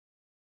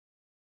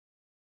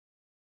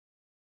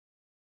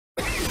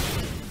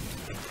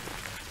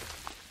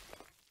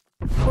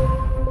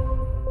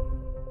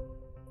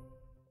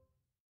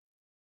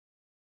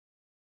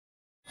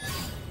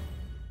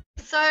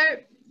So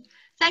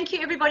thank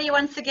you everybody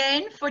once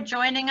again for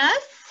joining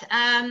us.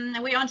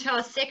 We're on to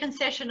our second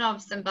session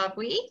of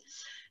Zimbabwe.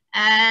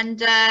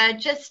 And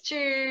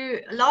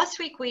last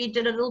week we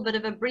did a little bit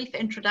of a brief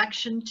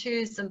introduction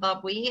to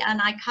Zimbabwe, and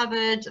I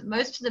covered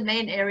most of the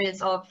main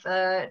areas of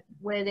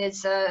where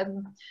there's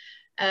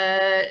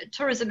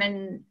tourism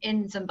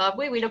in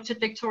Zimbabwe. We looked at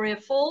Victoria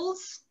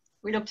Falls,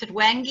 we looked at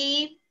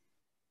Wangi,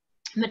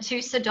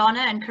 Matusa,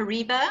 Donna and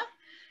Kariba.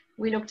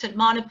 We looked at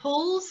Mana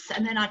Pools,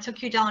 and then I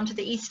took you down to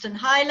the Eastern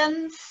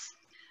Highlands,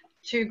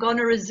 to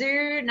Gonera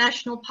Zoo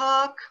National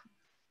Park.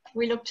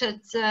 We looked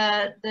at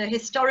the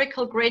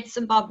historical Great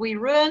Zimbabwe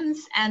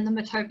Ruins and the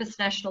Matopus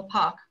National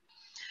Park.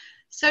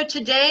 So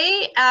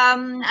today,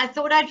 I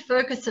thought I'd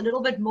focus a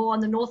little bit more on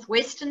the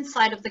northwestern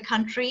side of the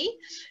country.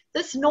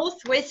 This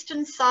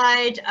northwestern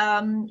side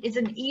is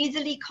an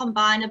easily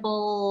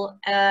combinable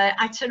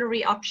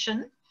itinerary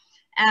option,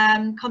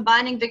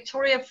 combining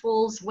Victoria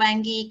Falls,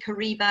 Wangi,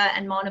 Kariba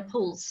and Mana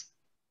Pools.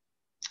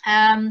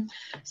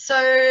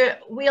 So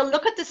we'll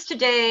look at this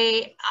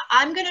today.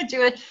 I'm going to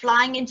do it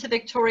flying into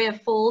Victoria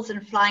Falls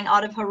and flying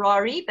out of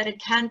Harare, but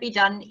it can be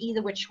done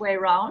either which way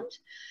around.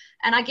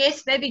 And I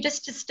guess maybe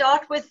just to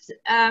start with,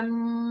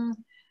 I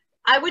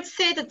would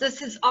say that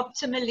this is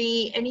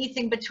optimally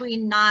anything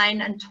between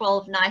 9 and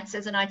 12 nights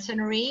as an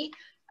itinerary.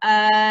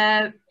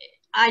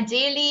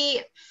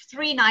 Ideally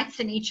 3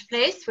 nights in each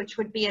place, which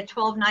would be a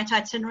 12-night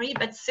itinerary,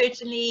 but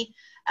certainly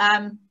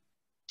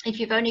if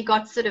you've only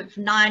got sort of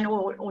 9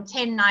 or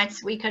 10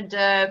 nights, we could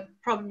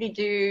probably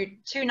do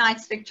 2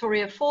 nights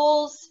Victoria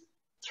Falls,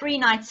 3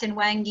 nights in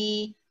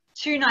Wangi,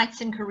 2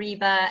 nights in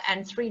Kariba,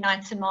 and 3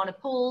 nights in Mana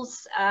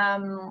Pools.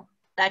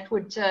 That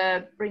would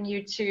bring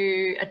you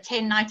to a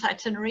 10-night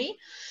itinerary.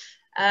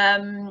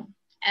 And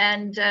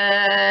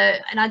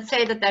I'd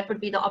say that that would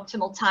be the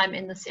optimal time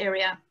in this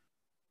area.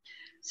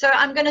 So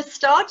I'm going to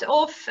start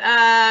off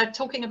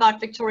talking about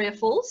Victoria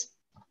Falls.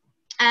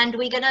 And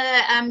we're going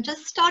to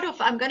just start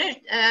off, I'm going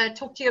to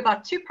talk to you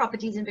about 2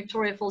 properties in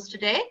Victoria Falls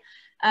today.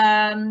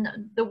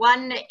 The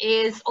one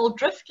is Old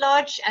Drift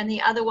Lodge and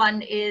the other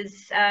one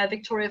is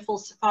Victoria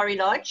Falls Safari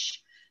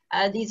Lodge.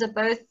 These are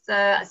both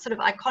sort of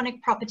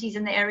iconic properties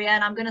in the area,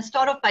 and I'm going to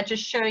start off by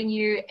just showing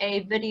you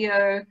a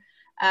video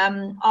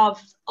of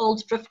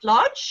Old Drift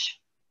Lodge.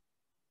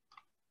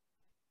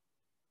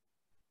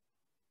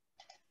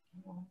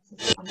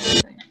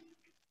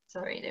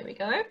 Sorry, there we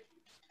go.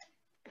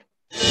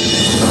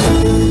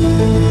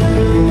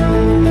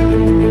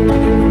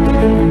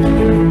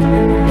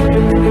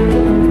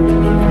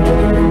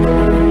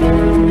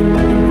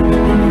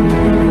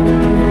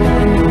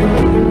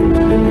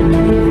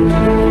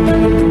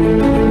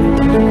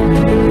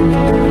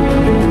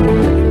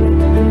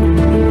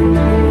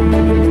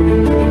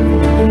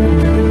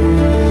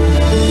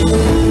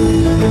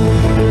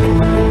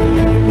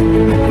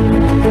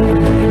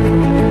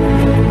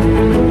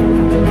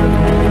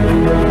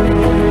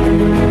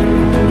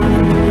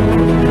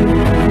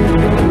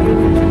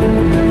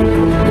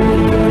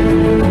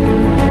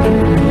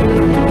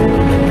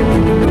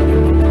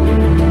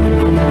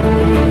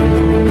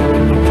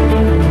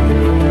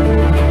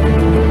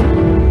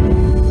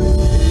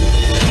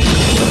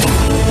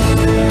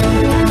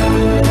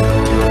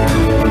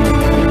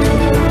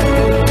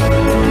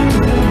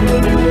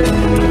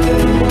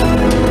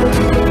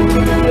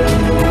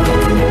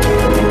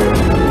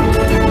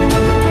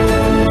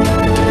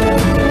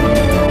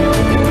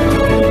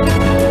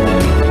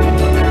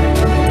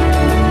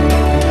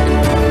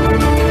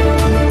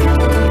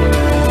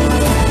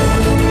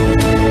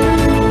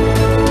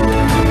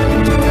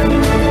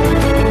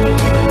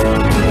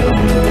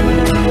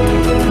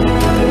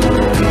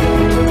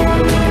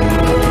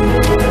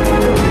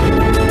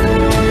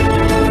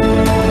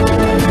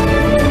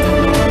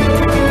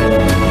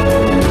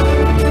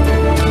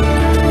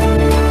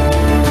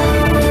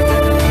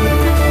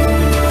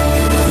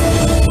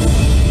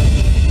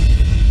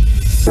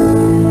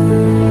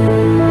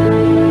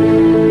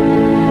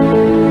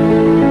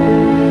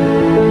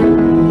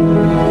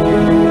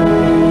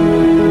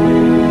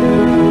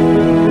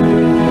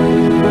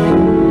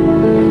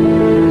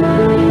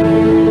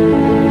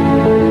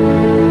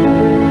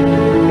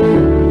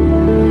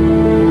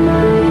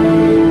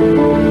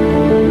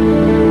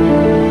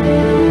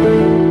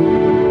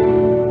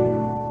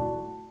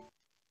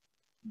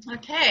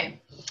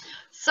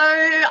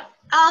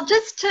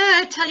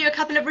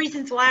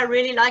 Why I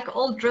really like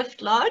Old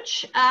Drift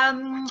Lodge.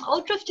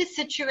 Old Drift is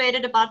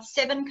situated about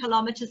 7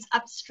 kilometers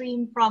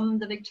upstream from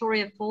the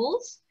Victoria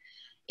Falls.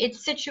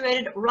 It's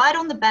situated right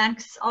on the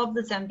banks of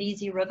the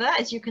Zambezi River,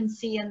 as you can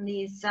see in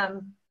these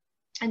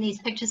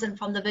pictures and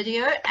from the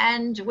video,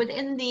 and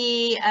within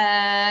the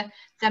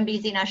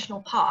Zambezi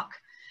National Park.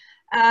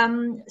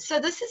 So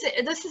this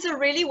is a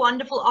really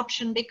wonderful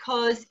option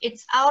because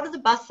it's out of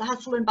the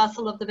hustle and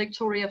bustle of the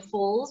Victoria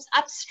Falls,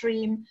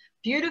 upstream,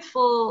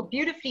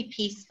 beautifully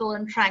peaceful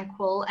and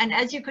tranquil. And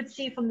as you could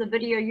see from the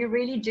video, you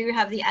really do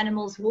have the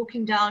animals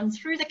walking down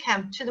through the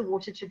camp to the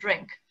water to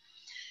drink.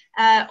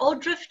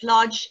 Old Drift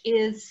Lodge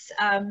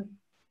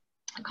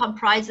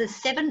comprises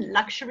 7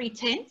 luxury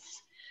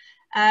tents.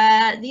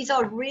 These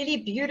are really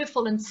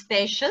beautiful and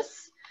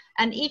spacious,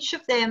 and each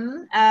of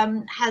them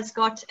has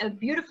got a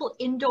beautiful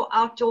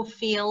indoor-outdoor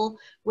feel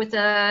with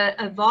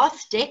a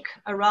vast deck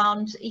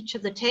around each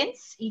of the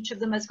tents. Each of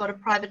them has got a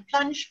private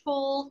plunge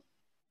pool.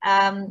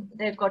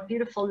 They've got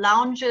beautiful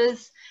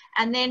lounges.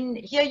 And then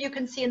here you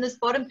can see in this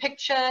bottom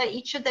picture,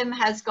 each of them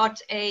has got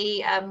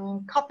a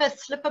copper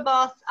slipper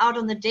bath out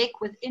on the deck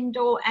with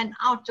indoor and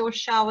outdoor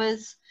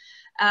showers.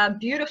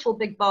 Beautiful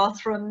big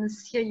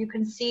bathrooms. Here you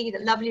can see the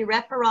lovely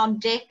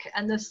wraparound deck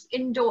and this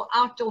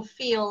indoor-outdoor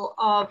feel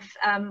of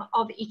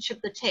each of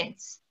the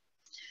tents.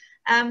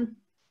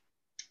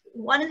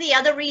 One of the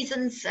other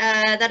reasons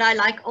that I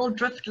like Old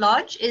Drift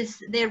Lodge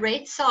is their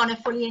rates are on a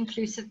fully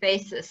inclusive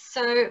basis.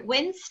 So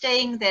when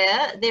staying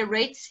there, their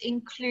rates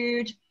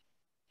include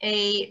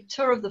a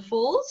tour of the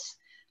falls.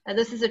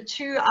 This is a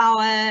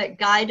 2-hour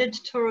guided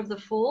tour of the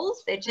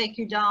falls. They take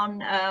you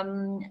down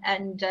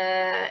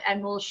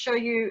and will show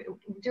you,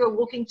 do a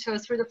walking tour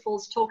through the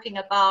falls,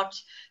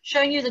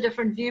 showing you the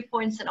different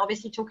viewpoints and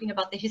obviously talking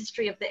about the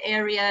history of the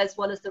area as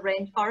well as the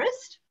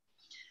rainforest.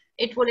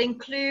 It will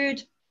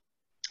include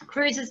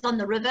cruises on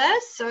the river.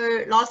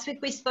 So last week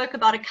we spoke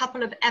about a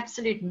couple of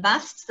absolute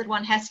musts that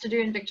one has to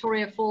do in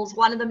Victoria Falls.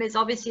 One of them is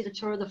obviously the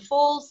tour of the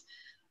falls,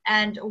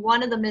 and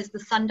one of them is the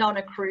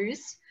Sundowner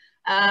cruise.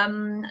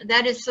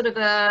 That is sort of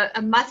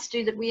a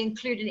must-do that we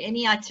include in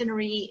any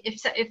itinerary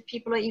if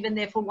people are even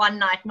there for one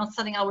night. Not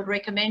something I would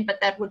recommend,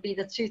 but that would be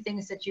the 2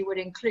 things that you would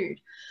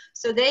include.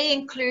 So they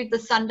include the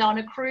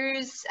Sundowner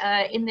cruise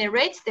in their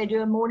rates. They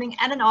do a morning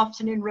and an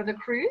afternoon river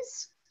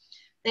cruise.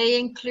 They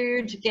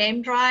include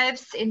game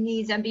drives in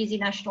the Zambezi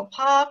National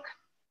Park.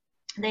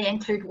 They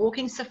include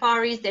walking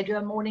safaris. They do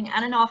a morning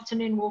and an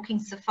afternoon walking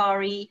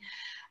safari.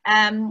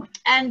 And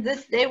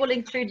they will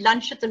include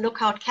lunch at the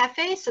Lookout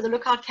Cafe. So the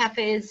Lookout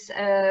Cafe is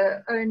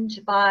owned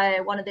by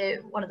one of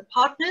the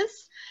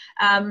partners,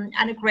 and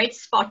a great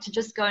spot to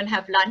just go and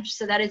have lunch.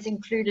 So that is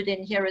included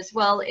in here as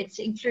well. It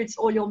includes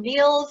all your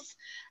meals,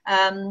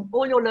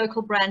 all your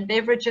local brand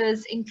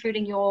beverages,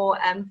 including your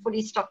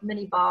fully stocked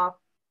minibar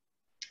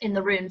in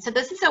the room. So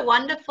this is a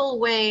wonderful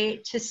way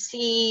to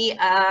see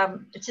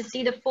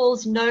the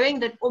falls, knowing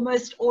that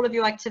almost all of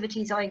your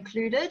activities are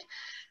included.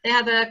 They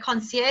have a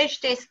concierge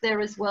desk there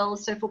as well.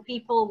 So for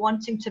people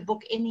wanting to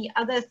book any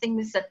other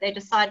things that they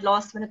decide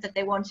last minute that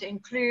they want to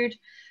include,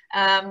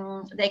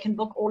 they can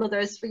book all of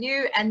those for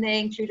you, and they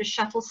include a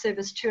shuttle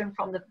service to and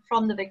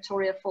from the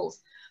Victoria Falls.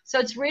 So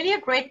it's really a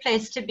great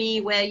place to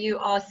be, where you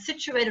are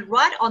situated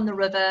right on the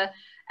river,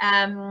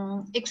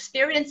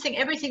 experiencing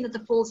everything that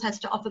the falls has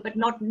to offer, but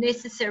not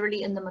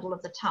necessarily in the middle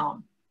of the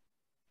town.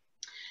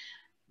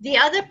 The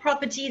other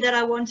property that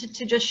I wanted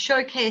to just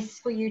showcase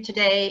for you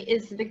today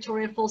is the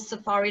Victoria Falls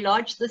Safari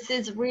Lodge. This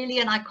is really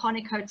an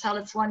iconic hotel.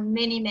 It's won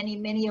many, many,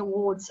 many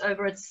awards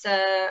over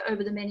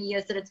the many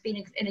years that it's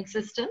been in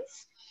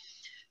existence.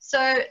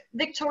 So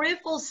Victoria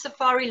Falls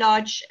Safari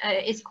Lodge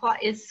is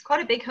quite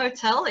a big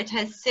hotel. It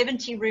has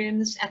 70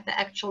 rooms at the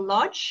actual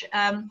lodge.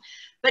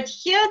 But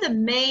here, the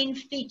main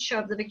feature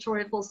of the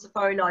Victoria Falls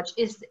Safari Lodge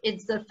is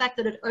the fact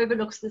that it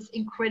overlooks this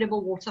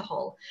incredible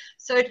waterhole.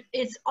 So it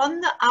is on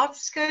the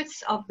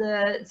outskirts of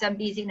the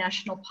Zambezi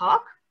National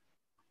Park,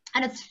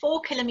 and it's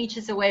 4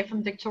 kilometers away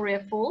from Victoria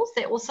Falls.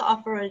 They also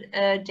offer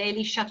a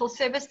daily shuttle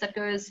service that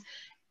goes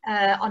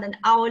on an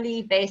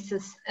hourly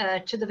basis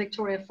to the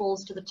Victoria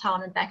Falls, to the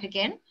town and back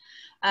again.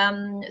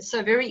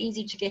 So very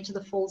easy to get to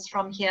the falls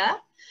from here.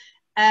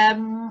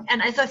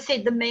 And as I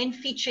said, the main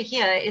feature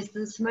here is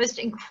this most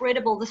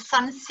incredible, the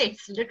sun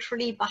sets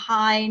literally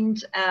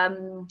behind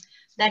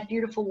that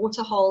beautiful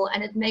waterhole,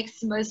 and it makes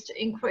the most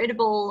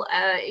incredible,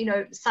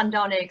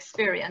 sundowner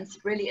experience.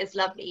 It really is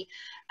lovely.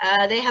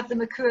 They have the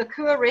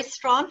Makua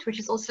restaurant, which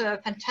is also a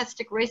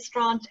fantastic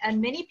restaurant,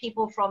 and many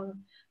people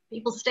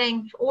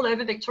staying all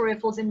over Victoria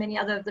Falls in many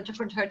other the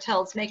different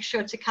hotels make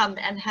sure to come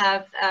and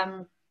have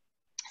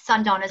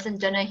sundowners and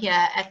dinner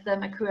here at the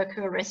Makua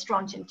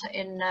restaurant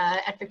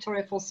at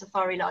Victoria Falls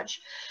Safari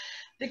Lodge.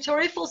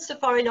 Victoria Falls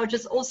Safari Lodge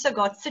is also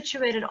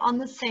situated on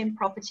the same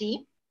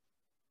property.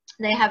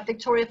 They have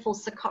Victoria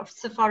Falls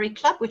Safari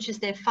Club, which is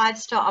their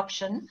 5-star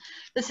option.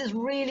 This is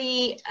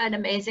really an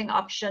amazing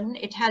option.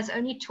 It has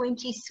only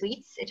 20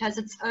 suites. It has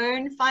its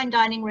own fine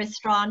dining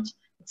restaurant,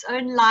 its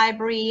own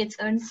library, its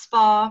own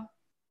spa,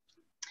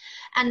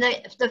 and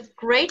the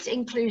great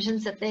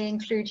inclusions that they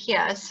include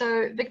here.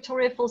 So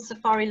Victoria Falls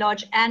Safari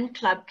Lodge and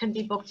Club can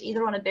be booked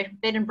either on a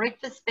bed and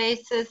breakfast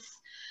basis,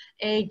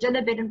 a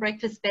dinner bed and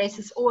breakfast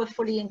basis, or a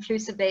fully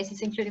inclusive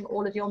basis, including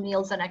all of your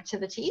meals and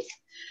activities.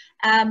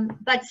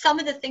 But some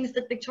of the things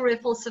that Victoria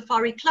Falls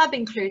Safari Club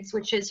includes,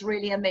 which is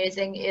really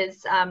amazing,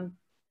 is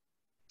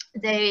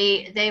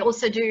they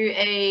also do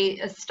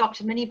a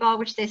stocked minibar,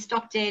 which they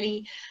stock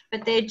daily,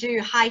 but they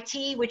do high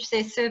tea, which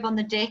they serve on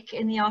the deck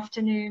in the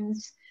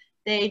afternoons.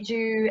 They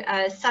do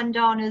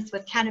sundowners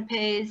with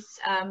canapes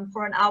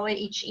for an hour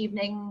each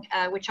evening,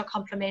 which are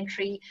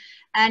complimentary.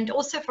 And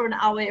also for an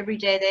hour every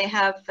day, they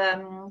have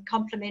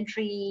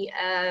complimentary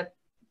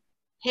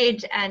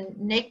head and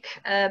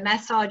neck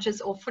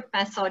massages or foot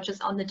massages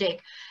on the deck.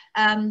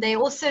 They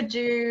also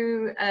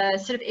do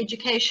sort of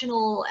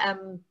educational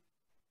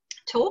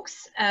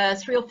talks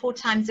 3 or 4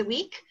 times a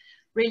week,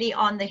 really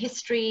on the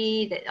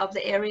history of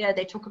the area.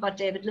 They talk about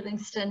David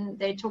Livingstone.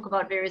 They talk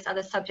about various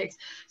other subjects.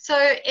 So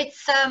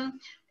it's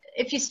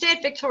if you stay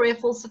at Victoria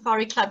Falls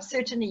Safari Club,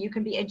 certainly you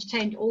can be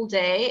entertained all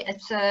day.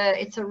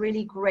 It's a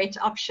really great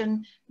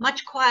option,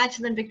 much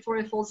quieter than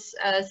Victoria Falls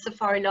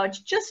Safari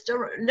Lodge, just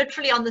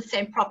literally on the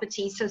same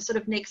property, so sort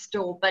of next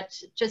door, but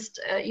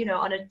just you know,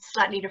 on a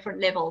slightly different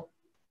level.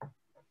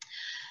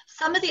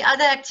 Some of the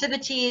other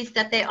activities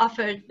that they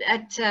offer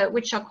at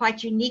which are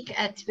quite unique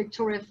at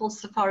Victoria Falls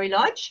Safari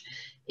Lodge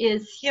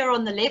is here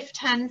on the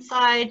left-hand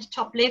side,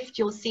 top left,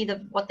 you'll see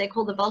what they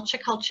call the vulture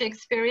culture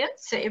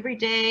experience. So every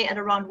day at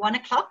around 1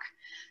 o'clock,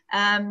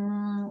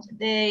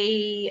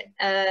 they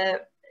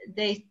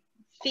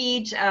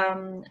feed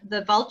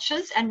the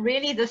vultures, and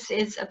really this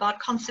is about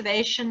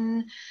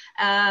conservation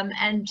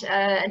and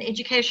an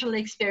educational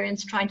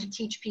experience, trying to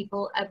teach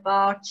people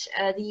about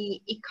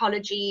the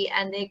ecology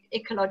and the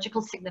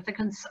ecological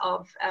significance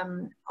of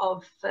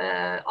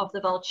the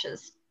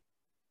vultures.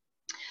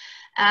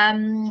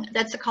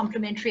 That's a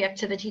complementary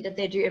activity that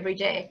they do every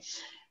day.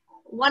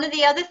 One of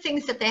the other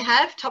things that they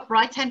have, top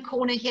right-hand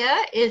corner here,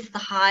 is the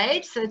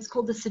hide. So it's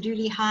called the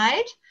Seduli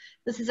Hide.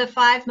 This is a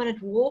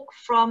 5-minute walk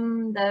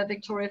from the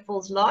Victoria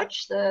Falls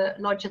Lodge, the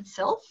lodge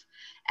itself.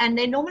 And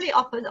they normally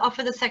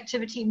offer this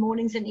activity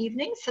mornings and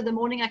evenings. So the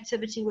morning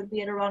activity would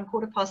be at around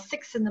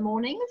 6:15 in the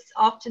mornings,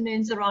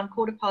 afternoons around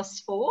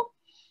 4:15.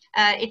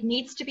 It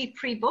needs to be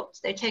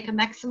pre-booked. They take a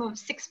maximum of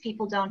 6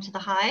 people down to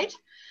the hide.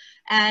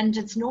 And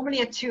it's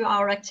normally a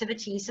 2-hour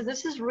activity. So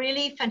this is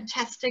really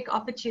fantastic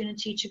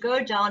opportunity to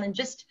go down and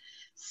just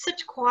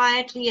sit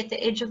quietly at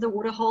the edge of the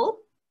waterhole.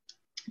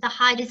 The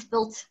hide is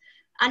built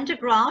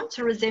underground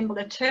to resemble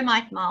a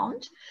termite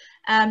mound.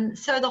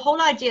 So the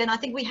whole idea, and I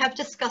think we have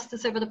discussed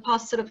this over the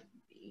past sort of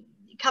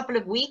couple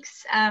of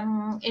weeks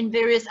in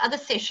various other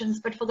sessions,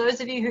 but for those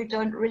of you who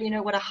don't really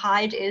know what a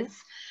hide is,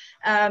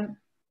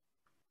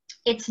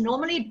 it's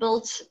normally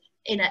built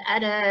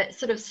at a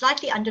sort of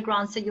slightly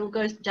underground, so you'll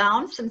go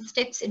down some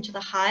steps into the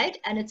hide,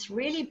 and it's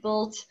really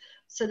built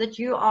so that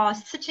you are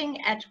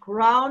sitting at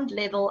ground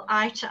level,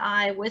 eye to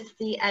eye with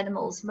the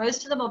animals.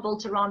 Most of them are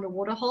built around a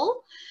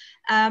waterhole,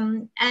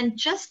 and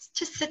just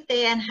to sit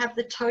there and have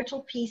the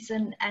total peace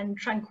and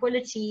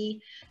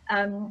tranquility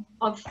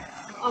of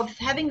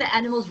having the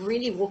animals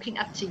really walking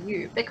up to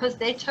you, because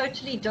they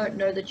totally don't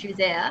know that you're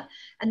there,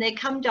 and they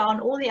come down,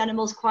 all the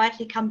animals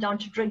quietly come down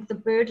to drink. The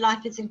bird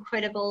life is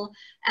incredible,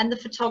 and the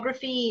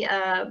photography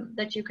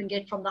that you can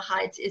get from the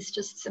hides is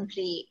just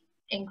simply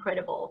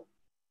incredible.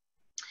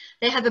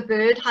 They have a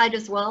bird hide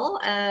as well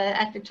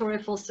at Victoria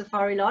Falls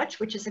Safari Lodge,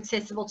 which is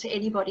accessible to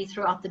anybody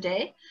throughout the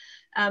day.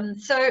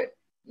 So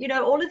you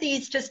know, all of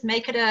these just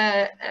make it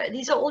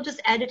these are all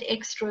just added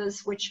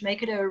extras which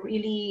make it a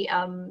really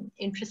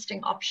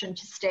interesting option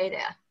to stay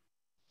there.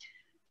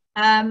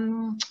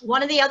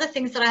 One of the other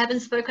things that I haven't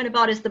spoken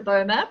about is the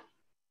Boma.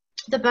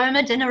 The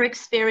Boma dinner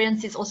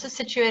experience is also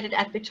situated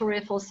at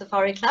Victoria Falls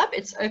Safari Club.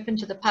 It's open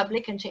to the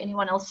public and to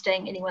anyone else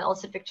staying anywhere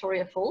else at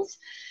Victoria Falls.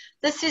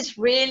 This is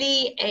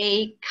really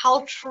a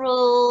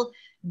cultural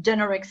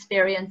dinner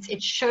experience.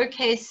 It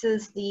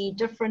showcases the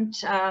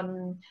different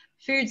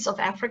foods of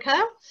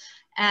Africa,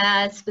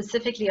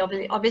 specifically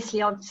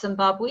obviously of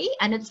Zimbabwe,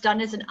 and it's done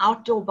as an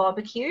outdoor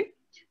barbecue.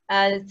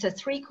 It's a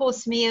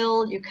 3-course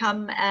meal. You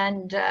come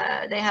and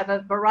they have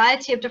a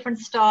variety of different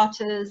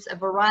starters, a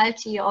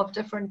variety of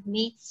different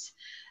meats.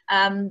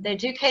 They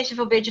do cater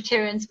for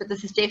vegetarians, but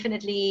this is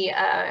definitely,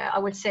 I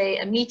would say,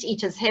 a meat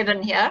eater's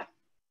heaven here.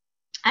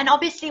 And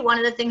obviously one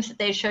of the things that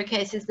they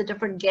showcase is the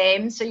different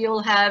games. So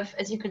you'll have,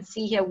 as you can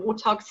see here,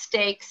 warthog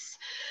steaks.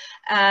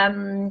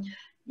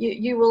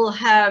 You will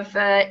have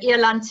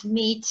eland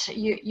meat.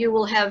 You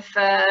will have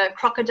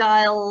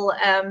crocodile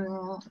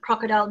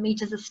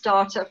meat as a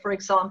starter, for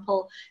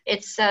example.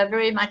 It's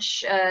very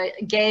much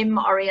game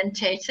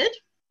orientated.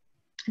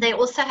 They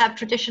also have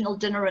traditional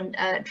dinner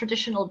and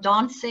traditional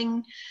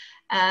dancing.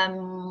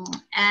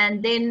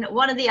 And then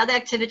one of the other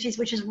activities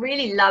which is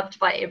really loved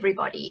by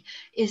everybody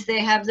is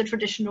they have the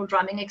traditional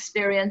drumming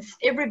experience.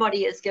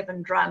 Everybody is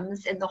given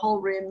drums in the whole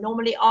room.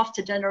 Normally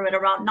after dinner at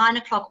around 9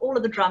 o'clock, all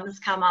of the drums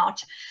come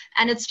out.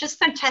 And it's just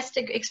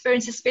fantastic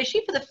experience,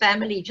 especially for the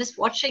family, just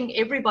watching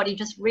everybody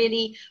just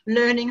really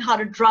learning how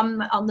to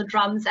drum on the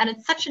drums. And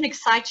it's such an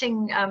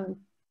exciting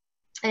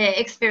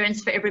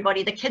experience for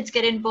everybody. The kids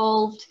get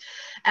involved.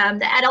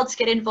 The adults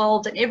get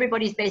involved, and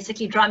everybody's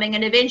basically drumming,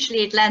 and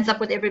eventually it lands up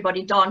with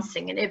everybody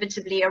dancing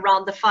inevitably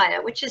around the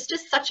fire, which is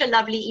just such a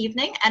lovely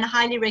evening, and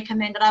highly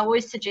recommended. I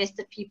always suggest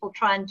that people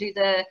try and do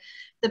the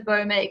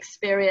Boma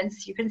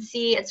experience. You can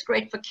see it's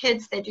great for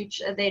kids. They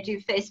do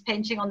face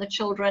painting on the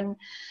children,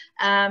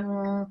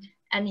 and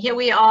And here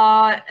we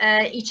are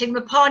eating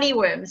mapani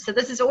worms. So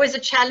this is always a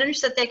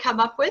challenge that they come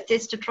up with,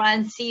 is to try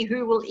and see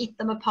who will eat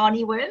the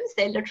mapani worms.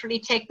 They literally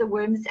take the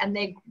worms and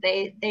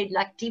they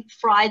like deep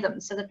fry them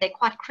so that they're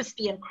quite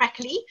crispy and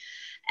crackly.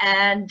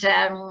 And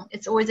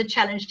it's always a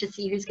challenge to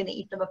see who's going to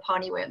eat the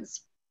mapani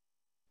worms.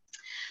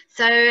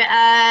 So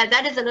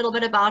that is a little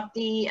bit about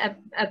the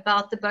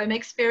Boma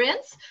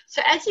experience.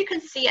 So as you can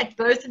see at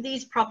both of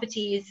these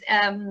properties,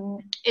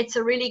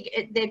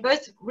 they're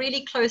both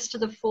really close to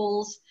the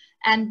falls,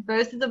 and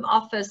both of them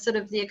offer sort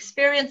of the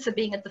experience of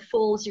being at the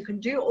falls. You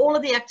can do all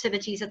of the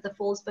activities at the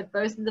falls, but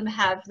both of them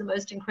have the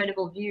most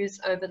incredible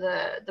views over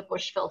the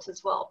bushveld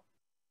as well.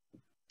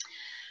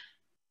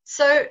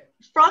 So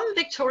from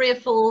Victoria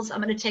Falls,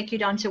 I'm going to take you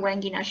down to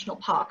Wangi National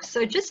Park.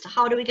 So just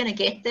how are we going to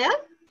get there?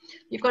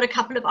 You've got a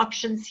couple of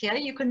options here.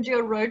 You can do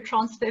a road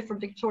transfer from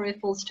Victoria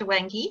Falls to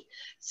Wangi.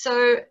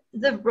 So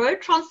the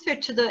road transfer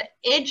to the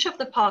edge of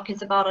the park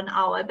is about an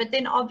hour, but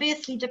then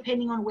obviously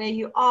depending on where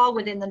you are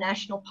within the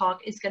national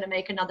park is going to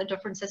make another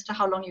difference as to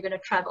how long you're going to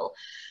travel.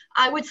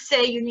 I would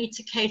say you need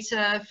to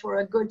cater for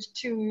a good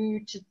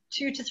 2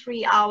 to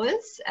 3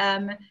 hours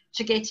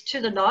to get to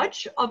the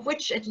lodge, of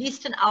which at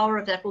least an hour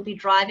of that will be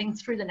driving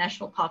through the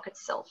national park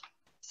itself.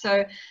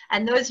 So,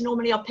 and those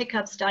normally are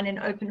pickups done in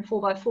open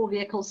 4x4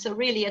 vehicles. So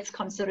really it's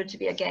considered to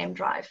be a game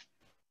drive.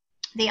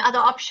 The other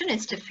option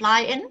is to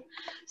fly in.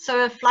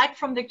 So a flight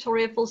from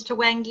Victoria Falls to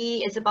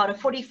Wangi is about a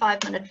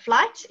 45-minute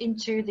flight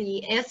into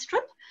the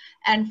airstrip.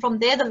 And from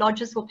there, the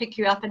lodges will pick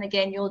you up. And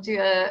again, you'll do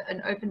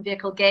an open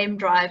vehicle game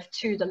drive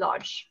to the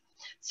lodge.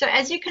 So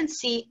as you can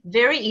see,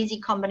 very easy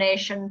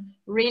combination,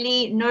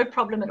 really no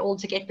problem at all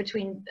to get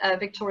between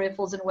Victoria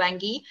Falls and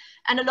Wangi.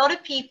 And a lot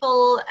of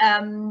people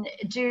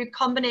do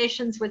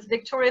combinations with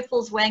Victoria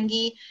Falls,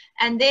 Wangi.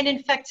 And then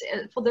in fact,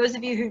 for those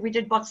of you who we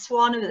did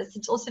Botswana with this,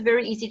 it's also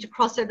very easy to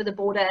cross over the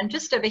border. And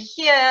just over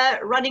here,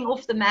 running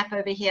off the map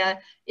over here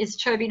is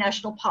Chobe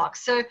National Park.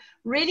 So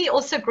really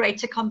also great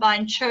to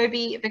combine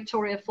Chobe,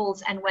 Victoria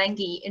Falls and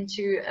Wangi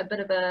into a bit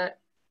of a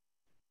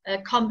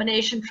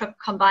combination trip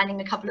combining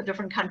a couple of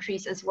different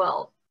countries as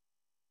well.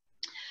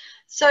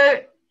 So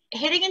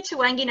heading into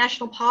Wangi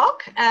National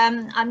Park,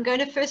 I'm going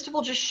to first of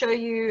all just show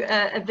you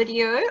a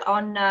video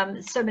on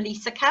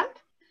Somalisa Camp.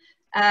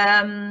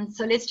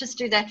 So let's just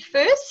do that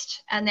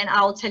first, and then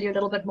I'll tell you a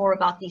little bit more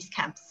about these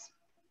camps.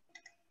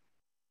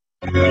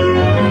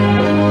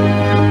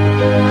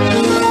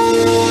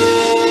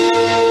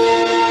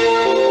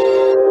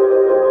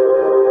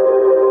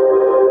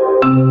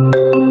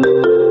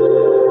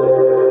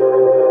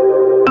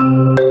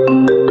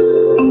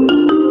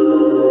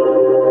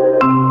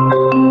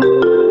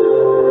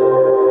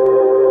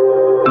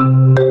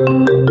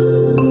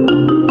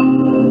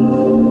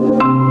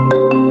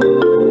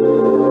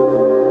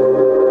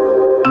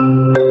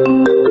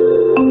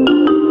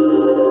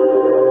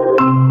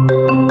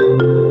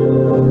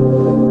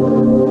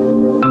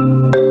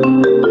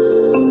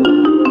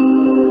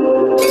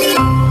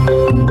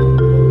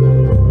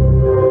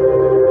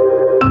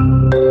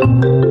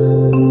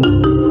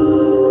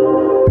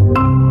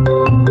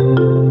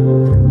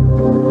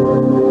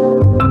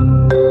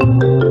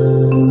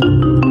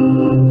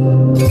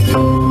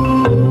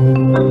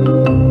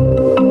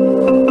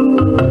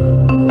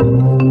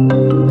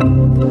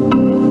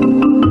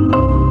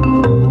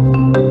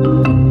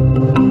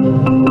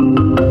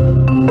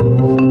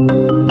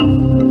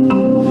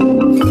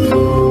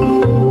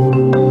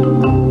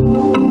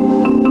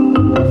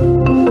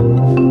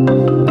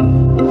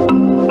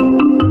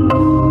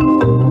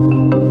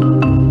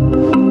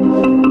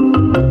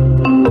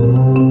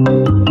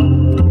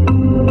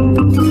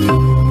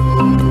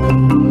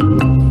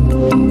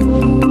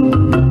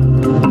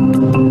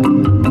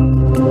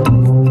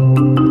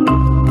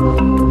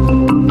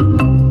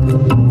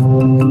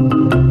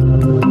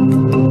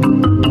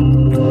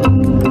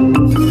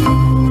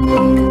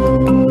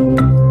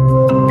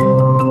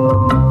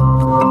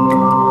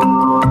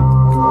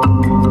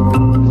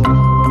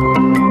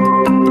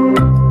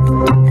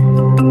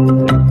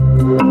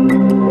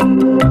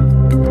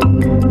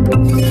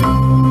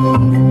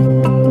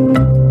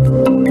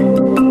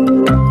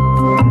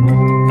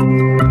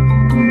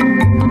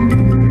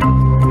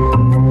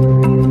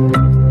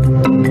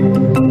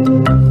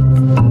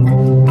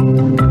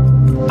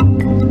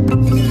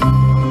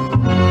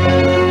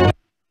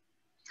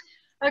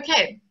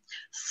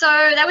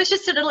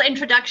 Just a little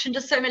introduction to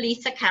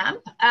Somalisa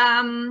Camp.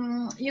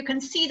 You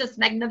can see this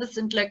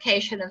magnificent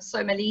location of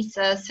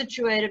Somalisa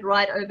situated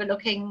right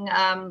overlooking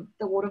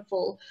the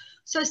waterfall.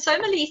 So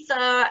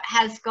Somalisa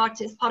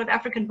is part of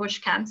African Bush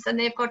Camps, and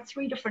they've got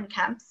 3 different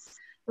camps.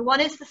 The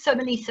one is the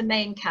Somalisa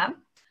main camp,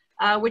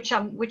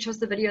 which was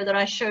the video that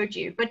I showed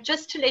you. But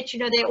just to let you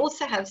know, they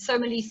also have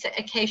Somalisa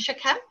Acacia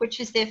Camp, which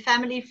is their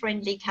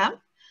family-friendly camp,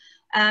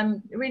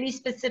 really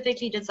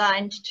specifically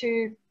designed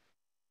to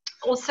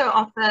also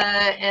offer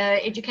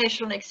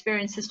educational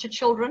experiences to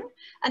children.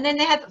 And then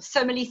they have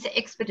Somalisa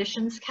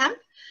Expeditions Camp.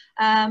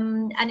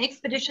 And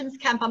Expeditions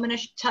Camp, I'm going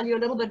to tell you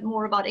a little bit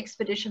more about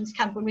Expeditions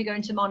Camp when we go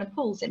into Mana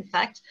Pools, in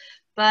fact,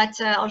 but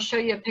I'll show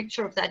you a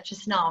picture of that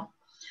just now.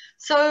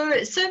 So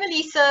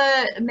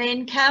Somalisa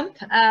main camp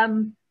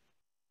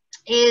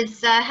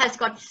has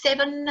got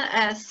 7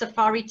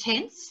 safari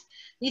tents.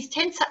 These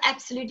tents are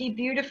absolutely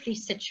beautifully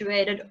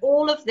situated,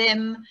 all of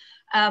them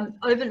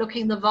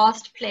overlooking the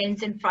vast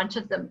plains in front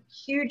of them.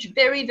 Huge,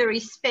 very,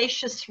 very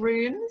spacious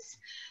rooms,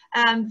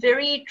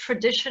 very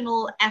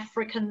traditional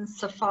African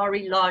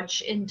safari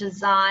lodge in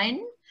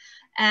design.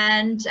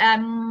 And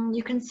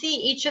you can see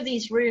each of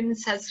these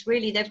rooms has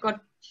really, they've got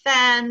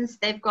fans,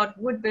 they've got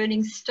wood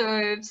burning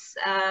stoves,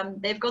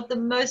 they've got the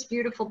most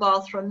beautiful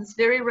bathrooms,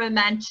 very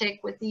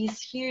romantic, with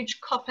these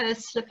huge copper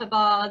slipper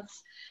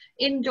baths,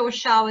 indoor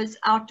showers,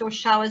 outdoor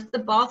showers. The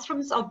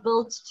bathrooms are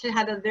built to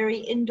have a very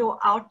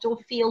indoor-outdoor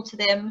feel to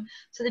them,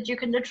 so that you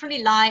can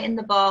literally lie in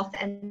the bath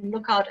and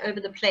look out over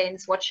the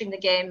plains watching the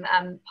game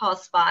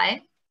pass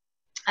by.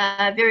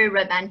 Very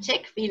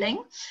romantic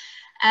feeling.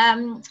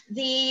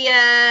 The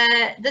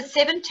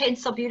 7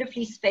 tents are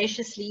beautifully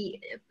spaciously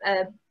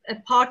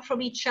apart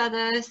from each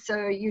other,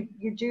 so you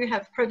do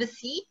have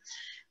privacy.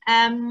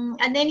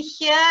 And then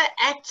here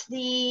at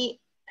the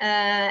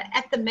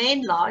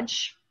main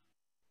lodge,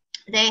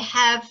 they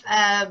have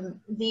a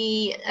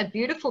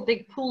beautiful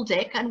big pool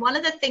deck. And one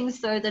of the things,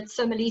 though, that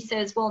Somalisa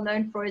is well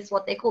known for is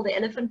what they call the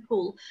elephant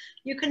pool.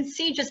 You can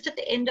see just at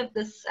the end of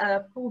this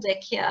pool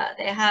deck here,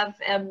 they have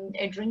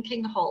a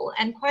drinking hole.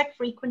 And quite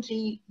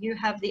frequently, you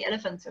have the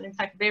elephants, and in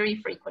fact, very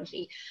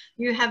frequently,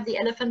 you have the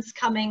elephants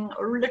coming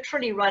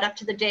literally right up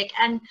to the deck.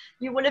 And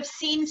you will have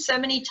seen so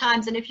many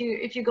times, and if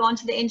you go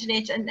onto the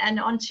internet and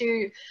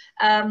onto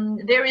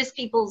various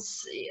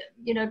people's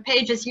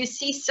pages, you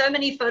see so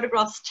many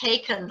photographs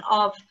taken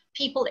of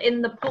people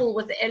in the pool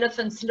with the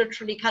elephants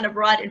literally kind of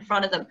right in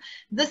front of them.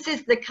 This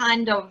is the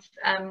kind of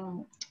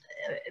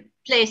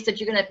place that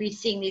you're going to be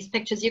seeing these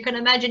pictures. You can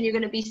imagine you're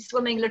going to be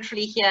swimming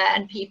literally here,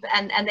 and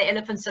the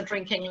elephants are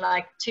drinking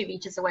like 2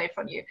 meters away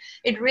from you.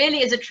 It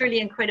really is a truly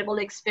incredible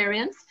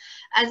experience.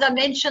 As I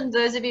mentioned,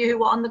 those of you who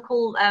were on the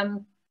call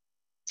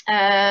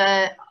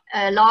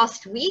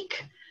last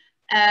week,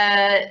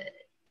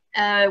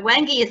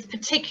 Wangi is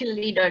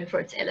particularly known for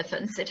its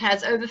elephants. It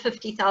has over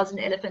 50,000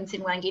 elephants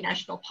in Wangi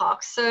National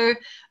Park. So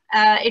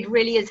it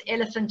really is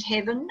elephant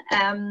heaven.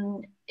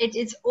 It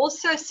is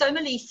also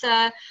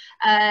Somalisa.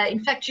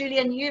 In fact,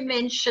 Julian, you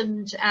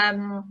mentioned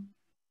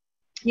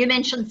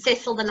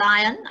Cecil the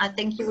lion. I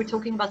think you were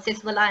talking about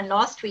Cecil the lion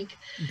last week.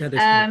 That is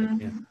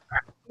correct,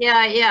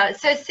 yeah. Yeah.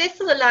 So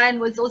Cecil the lion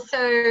was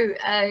also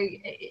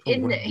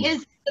in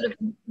his sort of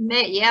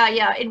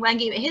in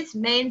Wangi. His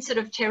main sort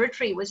of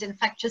territory was in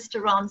fact just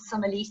around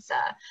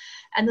Somalisa,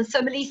 and the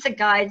Somalisa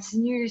guides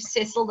knew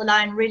Cecil the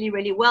lion really,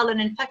 really well. And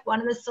in fact, one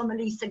of the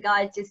Somalisa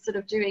guides is sort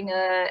of doing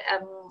a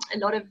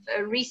lot of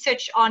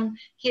research on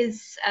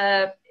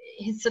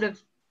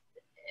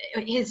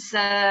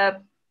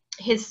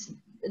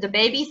the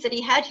babies that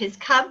he had, his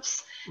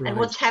cubs, right, and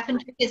what's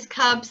happened to his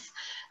cubs.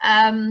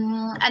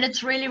 And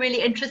it's really, really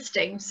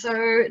interesting.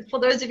 So for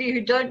those of you who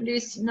don't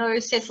know,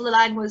 Cecil the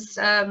lion was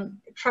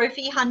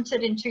trophy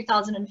hunted in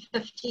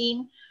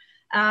 2015.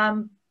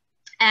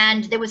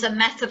 And there was a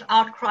massive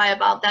outcry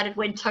about that. It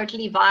went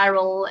totally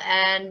viral,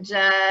 and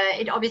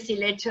it obviously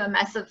led to a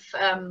massive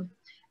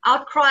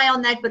outcry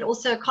on that, but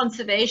also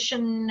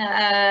conservation,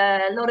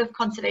 a lot of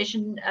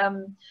conservation,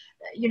 a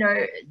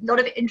lot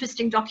of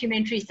interesting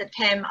documentaries that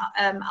came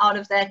out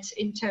of that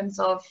in terms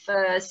of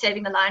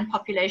saving the lion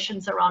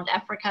populations around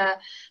Africa,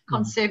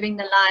 conserving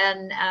the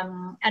lion,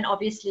 and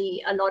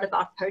obviously a lot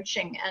about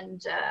poaching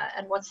and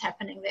what's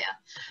happening there.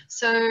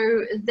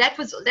 So that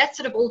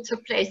sort of all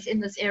took place in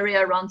this area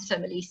around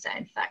Somalisa,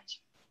 in fact.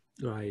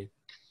 Right.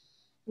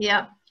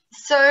 Yeah.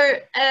 So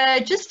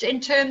just in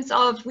terms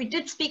of, we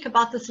did speak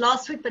about this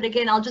last week, but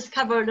again, I'll just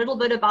cover a little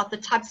bit about the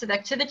types of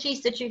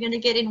activities that you're going to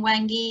get in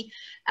Wangi.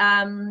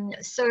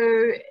 So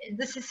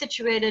this is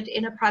situated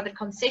in a private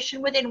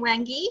concession within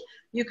Wangi.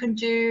 You can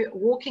do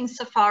walking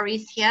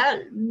safaris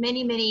here.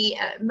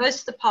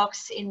 Most of the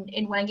parks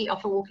in Wangi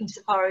offer walking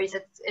safaris.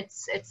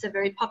 It's a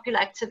very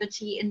popular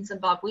activity in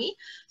Zimbabwe.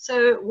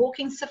 So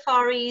walking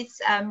safaris,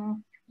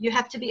 you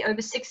have to be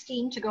over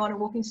 16 to go on a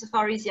walking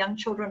safaris. Young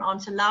children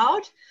aren't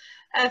allowed.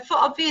 For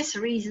obvious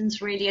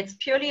reasons, really. It's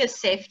purely a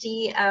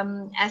safety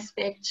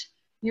aspect.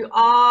 You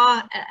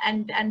are,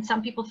 and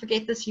some people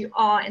forget this, you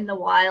are in the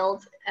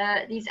wild.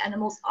 These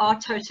animals are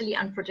totally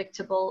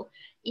unpredictable.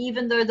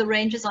 Even though the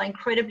rangers are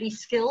incredibly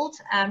skilled,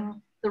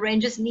 the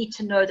rangers need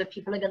to know that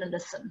people are going to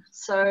listen.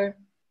 So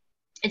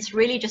it's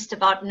really just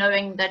about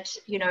knowing that,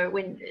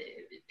 when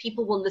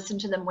people will listen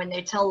to them, when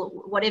they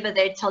whatever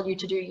they tell you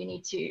to do, you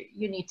need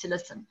to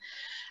listen.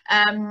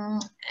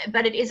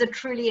 But it is a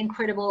truly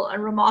incredible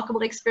and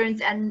remarkable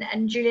experience.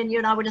 And Julian, you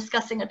and I were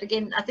discussing it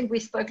again. I think we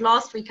spoke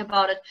last week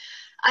about it.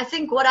 I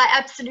think what I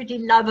absolutely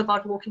love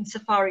about walking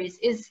safaris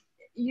is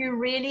you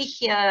really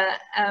hear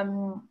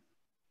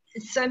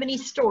so many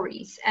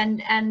stories,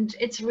 and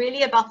it's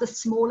really about the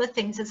smaller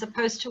things, as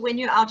opposed to when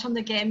you're out on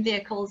the game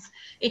vehicles,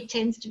 it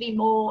tends to be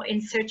more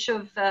in search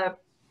of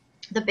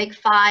the big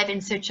five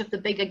in search of the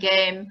bigger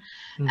game.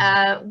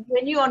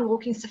 When you're on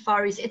walking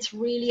safaris, it's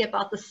really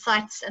about the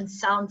sights and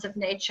sounds of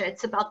nature.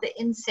 It's about the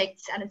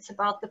insects, and it's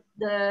about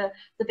the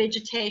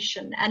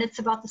vegetation, and it's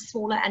about the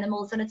smaller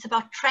animals, and it's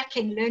about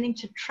tracking, learning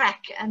to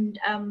track, and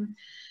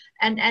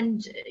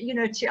you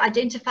know, to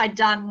identify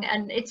dung.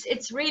 And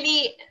it's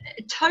really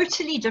a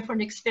totally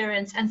different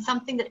experience, and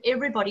something that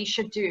everybody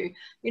should do.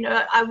 You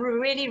know, I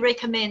really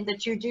recommend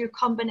that you do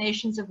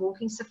combinations of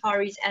walking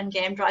safaris and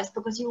game drives,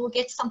 because you will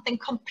get something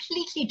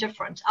completely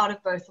different out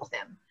of both of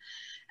them.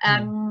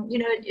 You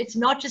know, it's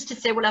not just to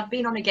say, well, I've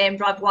been on a game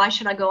drive, why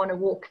should I go on a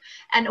walk?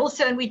 And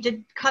also, and we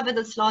did cover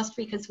this last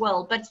week as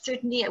well, but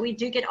certainly we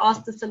do get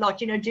asked this a lot,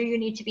 you know, do you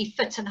need to be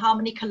fit, and how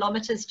many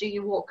kilometers do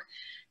you walk?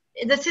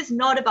 This is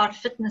not about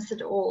fitness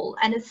at all,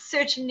 and it's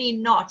certainly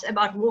not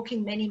about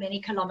walking many, many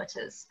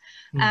kilometers.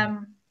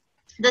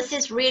 This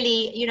is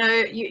really, you know,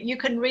 you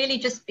can really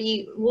just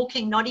be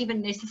walking, not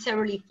even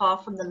necessarily far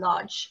from the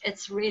lodge.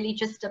 It's really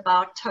just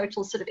about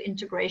total sort of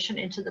integration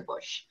into the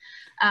bush.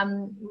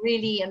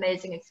 Really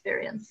amazing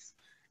experience.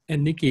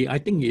 And Nikki, I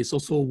think it's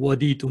also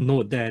worthy to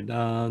note that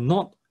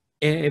not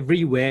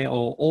everywhere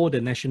or all the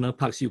national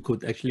parks you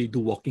could actually do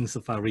walking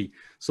safari.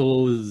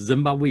 So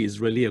Zimbabwe is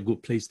really a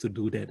good place to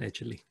do that,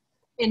 actually.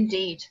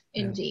 Indeed,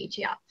 indeed,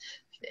 yeah.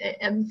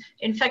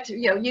 In fact,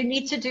 you know, you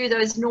need to do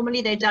those.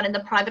 Normally they're done in the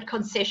private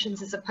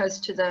concessions as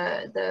opposed to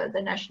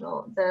the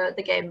national,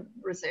 the game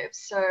reserves.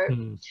 So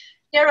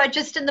here, I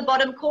just in the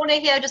bottom corner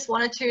here, I just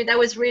wanted to, that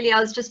was really, I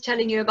was just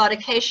telling you about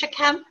Acacia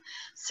Camp.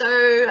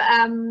 So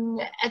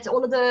at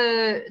all of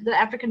the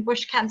African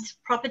bush camps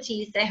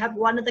properties, they have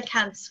one of the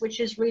camps which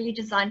is really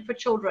designed for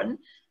children.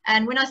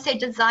 And when I say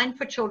designed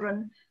for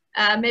children,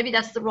 maybe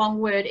that's the wrong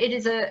word. It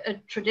is a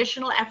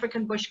traditional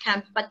African bush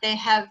camp, but they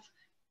have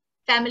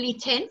family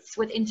tents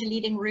with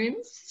interleading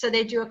rooms. So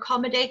they do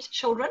accommodate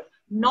children.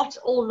 Not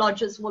all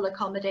lodges will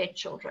accommodate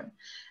children.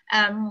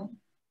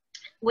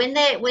 When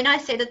I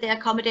say that they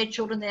accommodate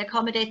children, they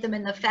accommodate them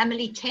in the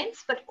family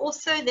tents, but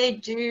also they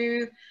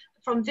do,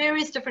 from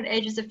various different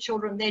ages of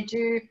children, they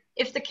do,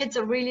 if the kids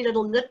are really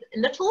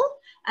little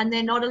and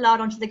they're not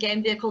allowed onto the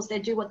game vehicles, they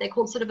do what they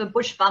call sort of a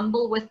bush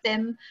bumble with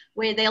them,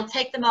 where they'll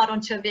take them out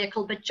onto a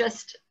vehicle, but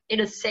just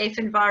in a safe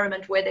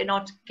environment where they're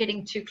not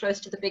getting too close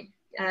to the big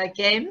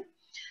game.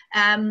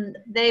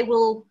 They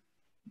will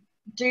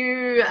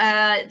do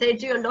they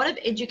do a lot of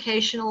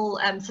educational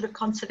sort of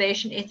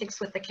conservation ethics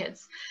with the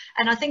kids,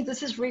 and I think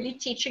this is really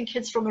teaching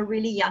kids from a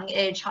really young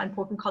age how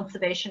important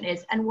conservation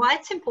is and why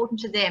it's important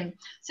to them.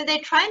 So they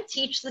try and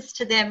teach this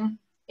to them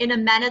in a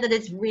manner that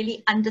is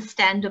really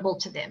understandable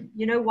to them,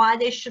 you know, why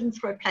they shouldn't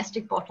throw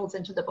plastic bottles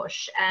into the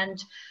bush,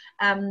 and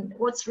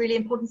what's really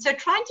important. So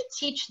trying to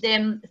teach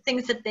them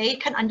things that they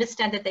can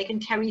understand, that they can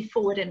carry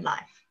forward in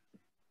life,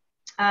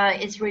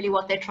 is really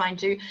what they're trying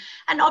to do.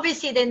 And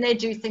obviously then they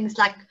do things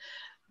like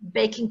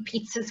baking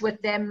pizzas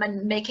with them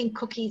and making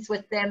cookies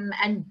with them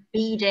and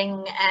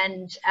beading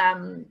and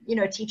you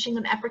know, teaching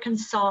them African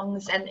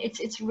songs, and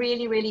it's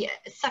really, really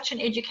such an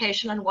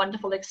educational and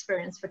wonderful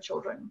experience for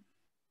children.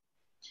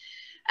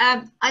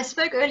 I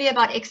spoke earlier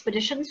about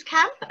Expeditions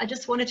Camp. I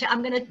just wanted to,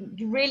 I'm going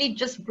to really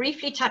just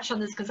briefly touch on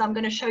this because I'm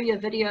going to show you a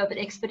video of an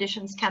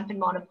Expeditions Camp in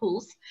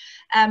Monopools.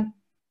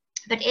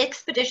 But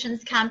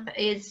Expeditions Camp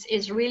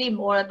is really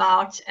more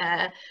about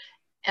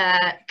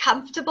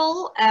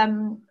comfortable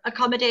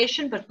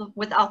accommodation, but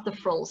without the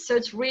frills. So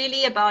it's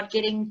really about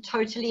getting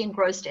totally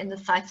engrossed in the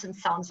sights and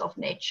sounds of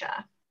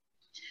nature.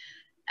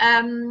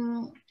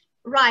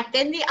 Right,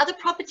 then the other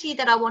property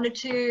that I wanted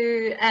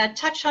to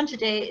touch on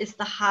today is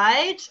the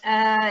hide.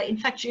 In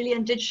fact,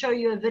 Julian did show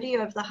you a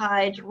video of the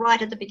hide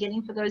right at the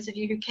beginning for those of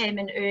you who came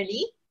in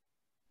early.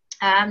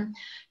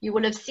 You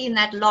will have seen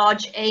that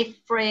large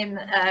A-frame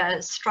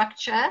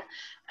structure.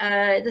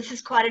 This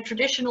is quite a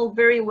traditional,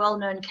 very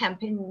well-known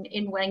camp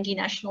in Wangi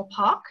National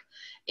Park.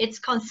 It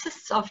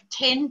consists of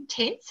 10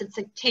 tents. It's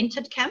a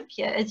tented camp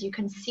here, as you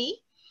can see.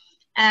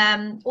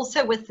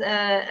 Also with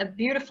a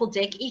beautiful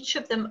deck, each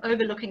of them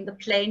overlooking the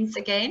plains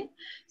again.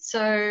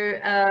 So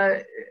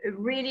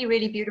really,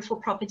 really beautiful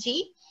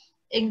property.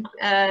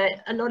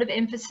 A lot of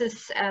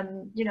emphasis,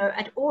 you know,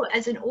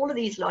 as in all of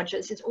these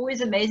lodges. It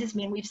always amazes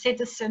me, and we've said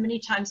this so many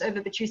times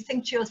over, but you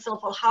think to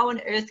yourself, well, how on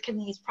earth can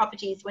these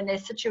properties, when they're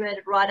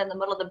situated right in the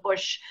middle of the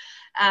bush,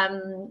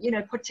 you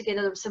know, put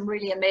together some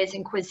really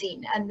amazing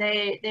cuisine? And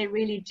they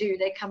really do.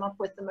 They come up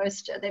with the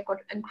most, they've got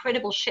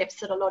incredible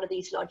chefs at a lot of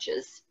these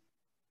lodges.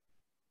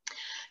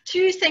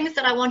 Two things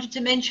that I wanted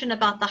to mention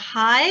about the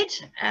hide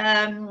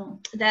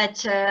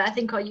that I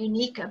think are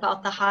unique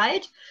about the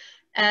hide.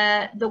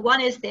 The one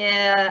is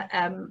their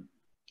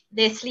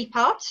sleep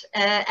out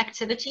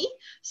activity.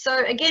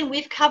 So again,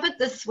 we've covered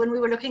this when we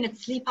were looking at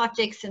sleep out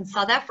decks in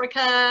South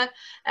Africa.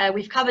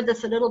 We've covered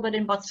this a little bit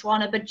in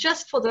Botswana, but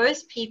just for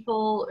those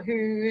people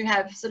who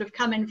have sort of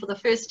come in for the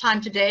first time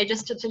today,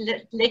 just to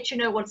let you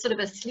know what sort of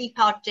a sleep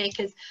out deck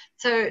is.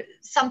 So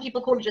some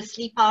people call it a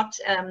sleep out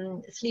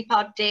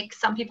deck.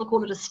 Some people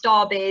call it a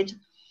star bed.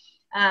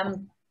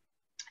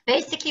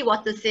 Basically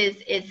what this is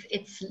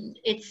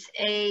it's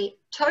a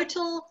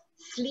total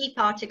sleep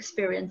out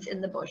experience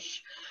in the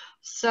bush.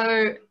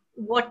 So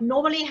what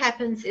normally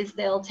happens is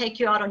they'll take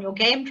you out on your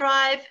game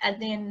drive,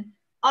 and then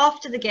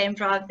after the game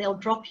drive, they'll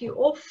drop you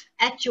off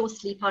at your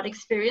sleep out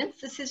experience.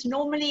 This is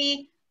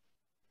normally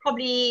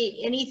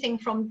probably anything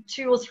from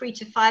 2 or 3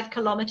 to 5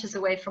 kilometers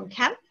away from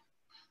camp.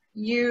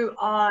 You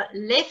are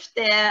left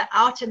there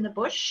out in the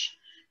bush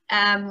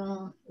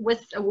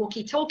with a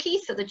walkie-talkie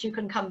so that you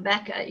can come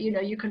back,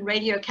 you can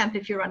radio camp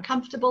if you're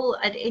uncomfortable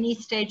at any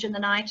stage in the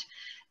night.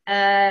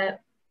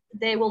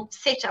 They will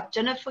set up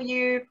dinner for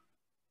you,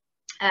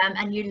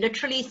 and you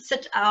literally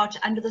sit out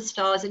under the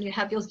stars and you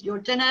have your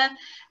dinner.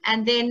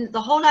 And then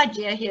the whole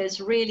idea here is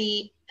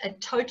really a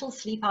total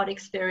sleep out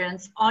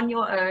experience on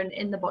your own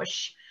in the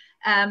bush,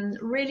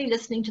 really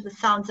listening to the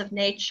sounds of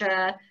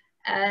nature,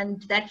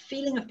 and that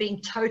feeling of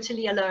being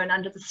totally alone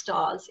under the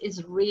stars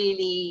is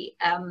really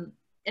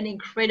an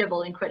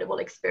incredible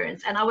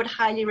experience. And I would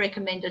highly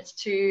recommend it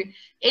to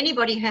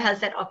anybody who has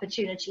that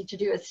opportunity to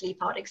do a sleep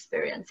out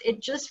experience. It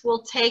just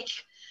will take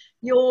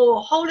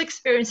your whole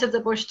experience of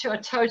the bush to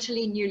a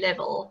totally new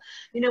level.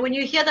 When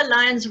you hear the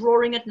lions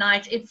roaring at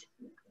night, it's,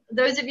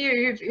 those of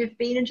you who've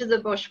been into the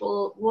bush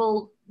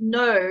will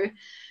know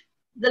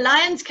the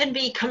lions can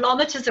be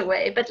kilometers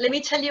away, but let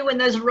me tell you, when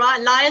those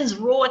lions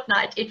roar at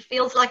night, it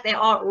feels like they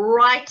are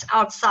right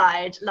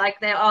outside, like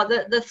they are,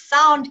 the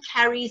sound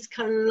carries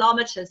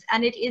kilometers,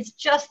 and it is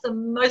just the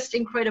most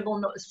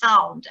incredible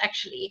sound,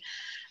 actually.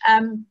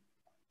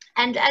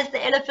 And as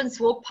the elephants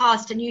walk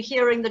past and you're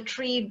hearing the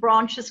tree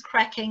branches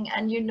cracking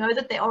and you know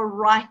that they are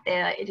right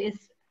there, it is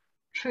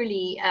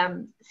truly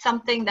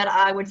something that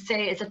I would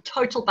say is a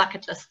total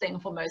bucket list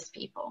thing for most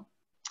people.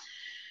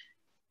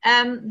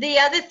 The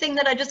other thing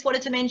that I just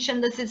wanted to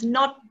mention, this is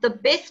not the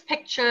best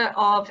picture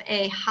of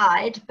a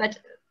hide, but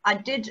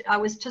I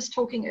was just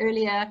talking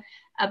earlier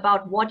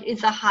about what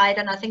is a hide,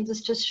 and I think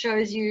this just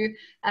shows you,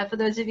 for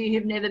those of you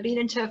who've never been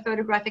into a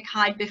photographic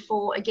hide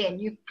before, again,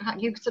 you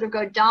sort of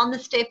go down the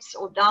steps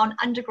or down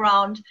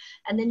underground,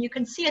 and then you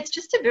can see it's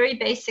just a very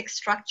basic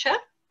structure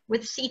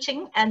with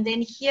seating, and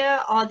then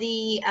here are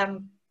the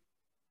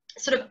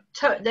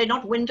they're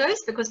not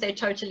windows because they're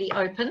totally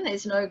open.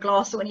 There's no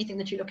glass or anything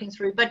that you're looking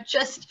through, but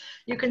just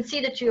you can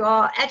see that you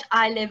are at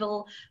eye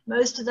level.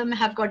 Most of them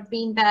have got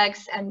bean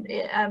bags and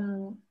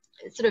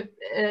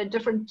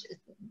different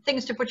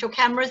things to put your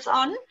cameras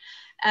on,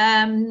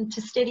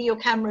 to steady your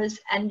cameras,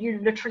 and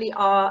you literally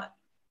are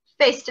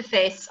face to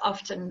face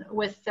often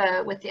with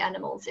the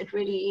animals. It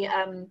really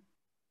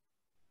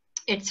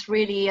it's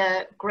really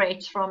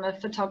great from a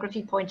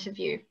photography point of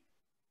view.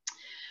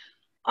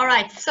 All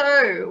right,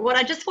 so what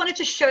I just wanted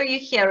to show you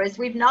here is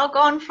we've now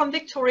gone from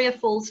Victoria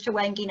Falls to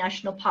Wangi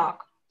National Park.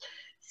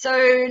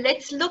 So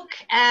let's look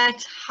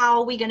at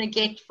how we're going to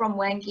get from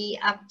Wangi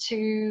up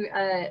to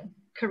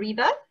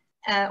Kariba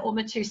or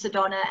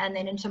Matusadona and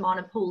then into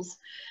Mana Pools.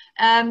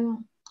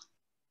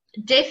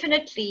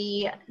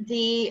 Definitely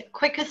the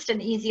quickest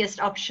and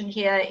easiest option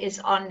here is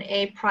on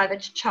a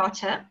private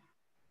charter.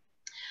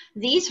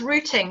 These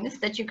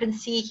routings that you can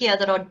see here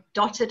that are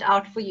dotted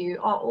out for you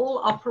are all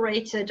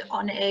operated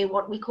on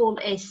what we call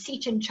a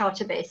seat-in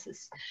charter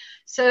basis.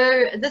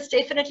 So this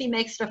definitely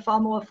makes it a far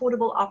more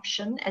affordable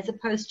option as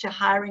opposed to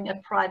hiring a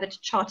private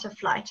charter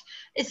flight,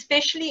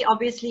 especially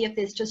obviously if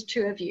there's just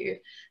 2 of you.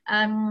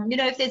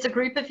 If there's a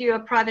group of you, a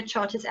private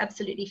charter is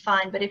absolutely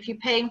fine, but if you're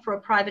paying for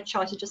a private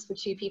charter just for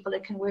 2 people,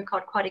 it can work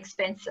out quite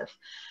expensive.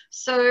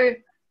 So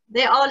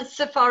there are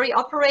safari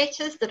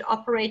operators that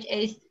operate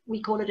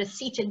we call it a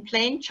seat-in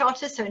plane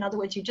charter. So in other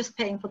words, you're just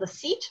paying for the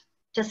seat,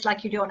 just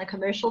like you do on a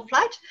commercial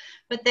flight.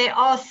 But there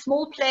are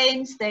small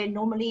planes. They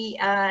normally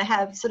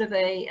have sort of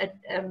a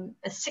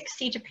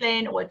 6-seater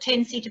plane or a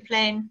 10-seater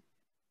plane,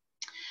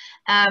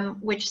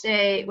 which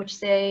they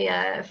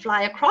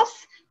fly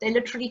across. They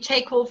literally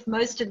take off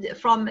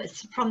from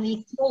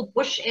these small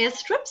bush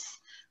airstrips,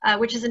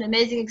 which is an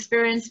amazing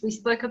experience. We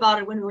spoke about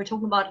it when we were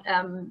talking about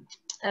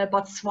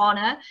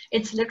Botswana.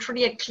 It's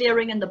literally a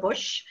clearing in the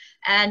bush,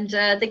 and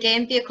the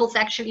game vehicles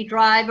actually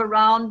drive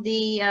around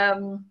the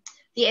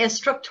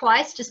airstrip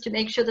twice just to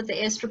make sure that the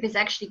airstrip is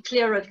actually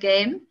clear of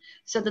game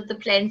so that the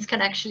planes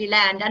can actually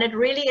land. And it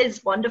really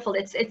is wonderful.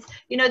 It's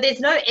there's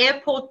no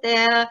airport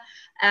there.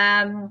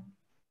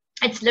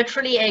 It's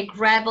literally a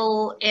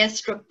gravel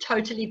airstrip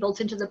totally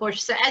built into the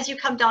bush. So as you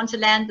come down to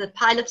land, the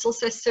pilots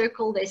also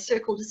circle. They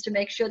circle just to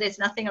make sure there's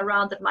nothing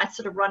around that might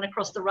sort of run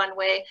across the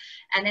runway,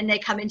 and then they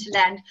come into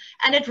land.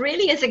 And it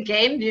really is a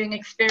game viewing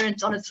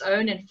experience on its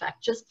own, in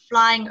fact. Just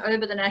flying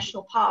over the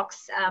national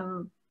parks,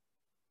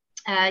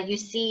 you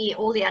see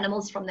all the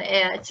animals from the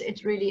air.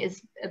 It really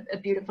is a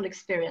beautiful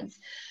experience.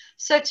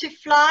 So to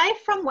fly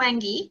from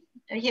Wangi,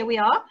 here we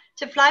are,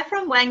 to fly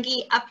from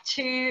Wangi up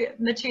to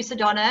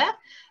Matusadona,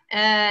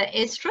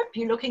 airstrip,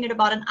 you're looking at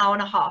about an hour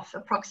and a half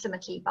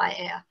approximately by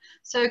air.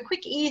 So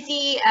quick,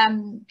 easy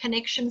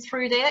connection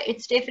through there.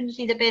 It's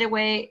definitely the better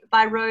way.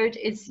 By road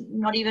is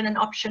not even an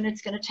option.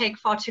 It's going to take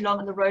far too long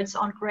and the roads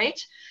aren't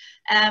great.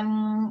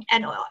 And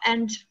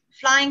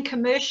flying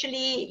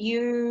commercially,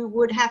 you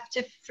would have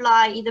to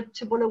fly either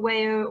to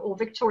Bulawayo or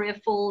Victoria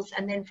Falls,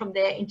 and then from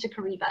there into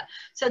Kariba.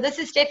 So this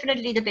is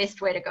definitely the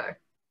best way to go.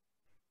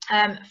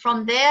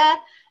 From there,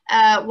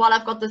 while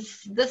I've got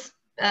this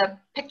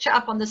picture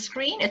up on the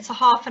screen, it's a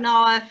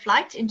half-an-hour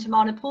flight into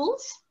Mana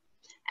Pools.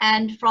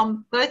 And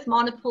from both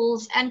Mana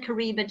Pools and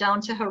Kariba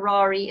down to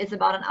Harare is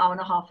about an hour and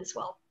a half as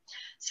well.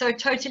 So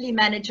totally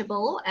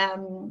manageable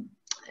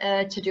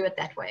to do it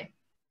that way.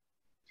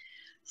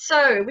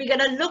 So we're going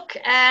to look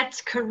at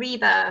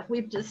Kariba.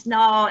 We've just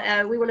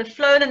now, we will have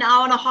flown an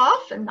hour and a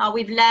half, and now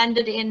we've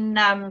landed in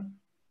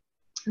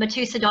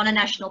Matusadona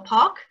National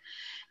Park.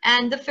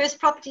 And the first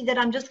property that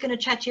I'm just going to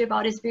chat to you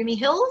about is Bumi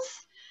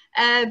Hills.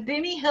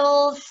 Bumi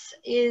Hills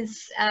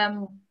is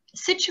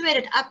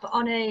situated up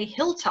on a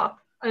hilltop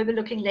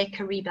overlooking Lake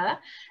Kariba.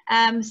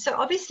 So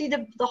obviously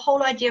the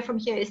whole idea from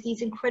here is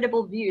these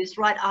incredible views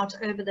right out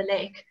over the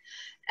lake.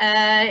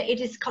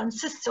 It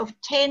consists of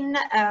 10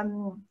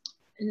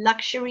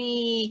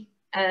 luxury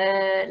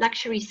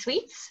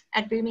suites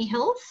at Bumi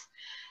Hills.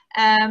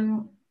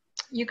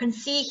 You can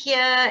see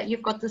here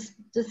you've got this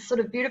sort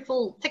of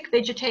beautiful thick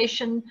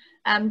vegetation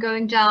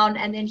going down,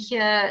 and then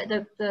here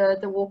the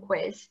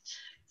walkways.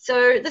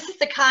 So this is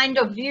the kind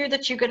of view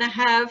that you're going to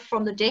have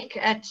from the deck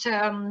at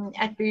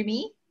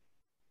Bumi.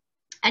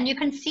 And you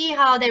can see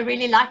how they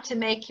really like to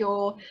make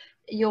your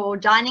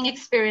dining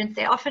experience.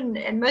 They often,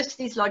 in most of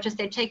these lodges,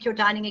 they take your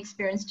dining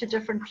experience to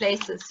different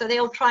places. So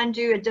they'll try and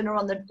do a dinner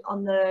on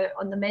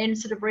the main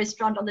sort of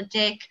restaurant on the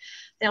deck.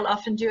 They'll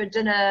often do a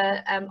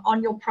dinner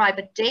on your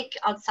private deck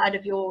outside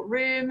of your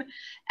room.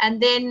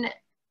 And then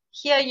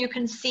here you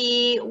can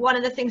see one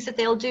of the things that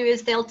they'll do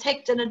is they'll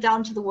take dinner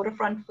down to the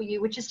waterfront for you,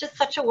 which is just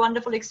such a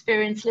wonderful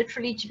experience,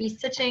 literally to be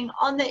sitting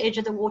on the edge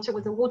of the water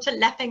with the water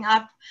lapping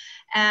up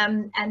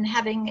and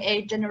having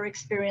a dinner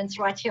experience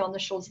right here on the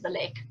shores of the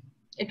lake.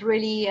 It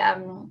really,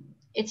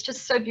 it's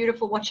just so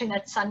beautiful watching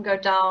that sun go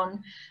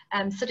down,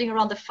 sitting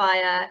around the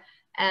fire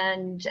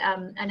and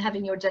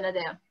having your dinner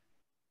there.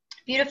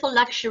 Beautiful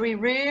luxury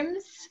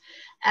rooms.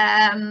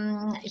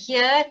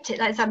 Here,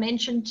 as I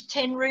mentioned,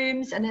 10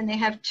 rooms, and then they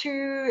have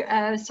two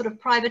sort of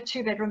private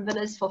 2-bedroom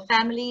villas for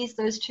families.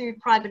 Those two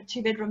private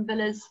 2-bedroom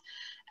villas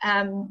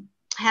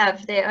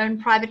have their own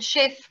private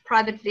chef,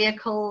 private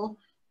vehicle,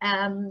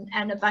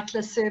 and a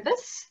butler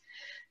service.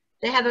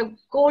 They have a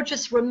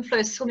gorgeous room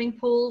flow swimming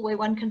pool where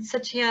one can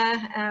sit here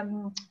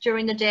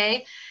during the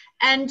day.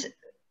 And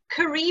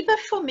Kariba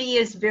for me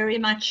is very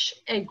much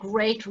a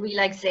great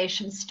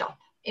relaxation stop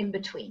in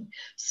between.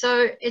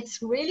 So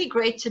it's really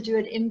great to do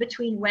it in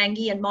between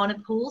Wangi and Mana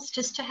Pools,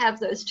 just to have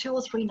those 2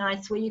 or 3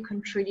 nights where you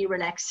can truly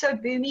relax. So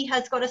Bumi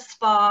has got a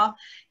spa,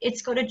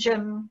 it's got a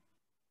gym,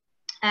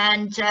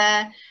 and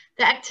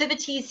the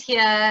activities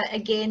here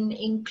again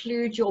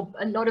include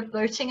a lot of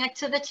boating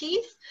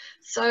activities.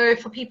 So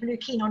for people who are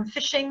keen on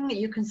fishing,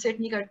 you can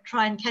certainly go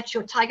try and catch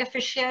your tiger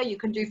fish here. You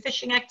can do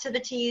fishing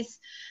activities,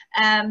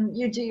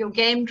 you do your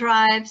game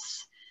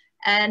drives,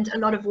 and a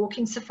lot of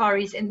walking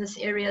safaris in this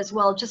area as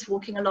well, just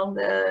walking along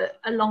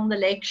the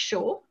lake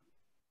shore.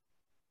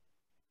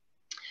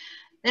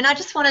 Then I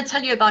just want to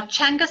tell you about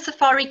Changa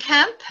Safari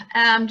Camp,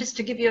 just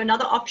to give you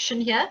another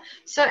option here.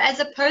 So as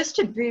opposed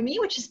to Bumi,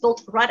 which is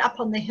built right up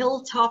on the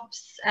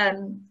hilltops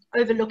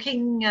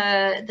overlooking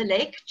the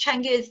lake,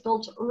 Changa is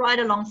built right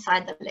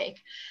alongside the lake.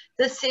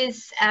 This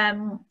is,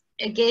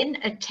 again,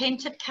 a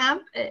tented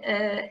camp,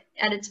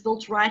 and it's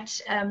built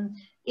right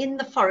in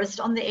the forest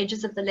on the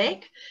edges of the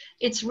lake.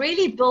 It's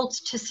really built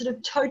to sort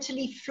of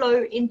totally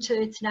flow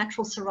into its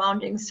natural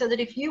surroundings, so that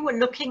if you were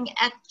looking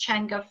at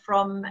Changa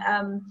from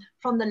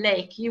the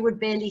lake, you would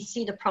barely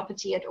see the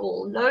property at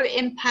all. Low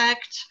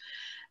impact,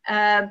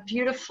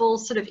 beautiful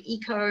sort of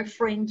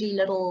eco-friendly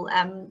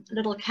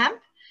little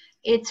camp.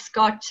 It's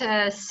got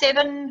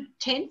 7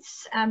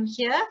 tents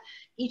here.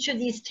 Each of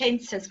these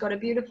tents has got a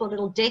beautiful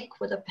little deck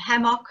with a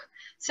hammock.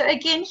 So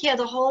again, here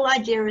the whole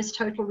idea is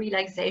total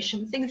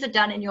relaxation. Things are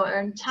done in your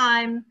own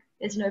time.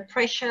 There's no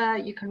pressure.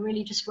 You can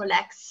really just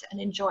relax and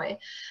enjoy.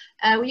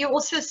 You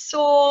also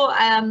saw,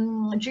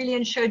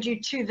 Julian showed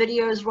you 2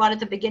 videos right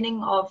at the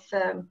beginning of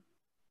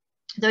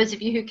those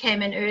of you who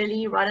came in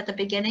early, right at the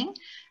beginning.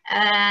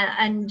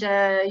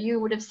 You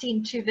would have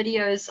seen 2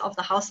 videos of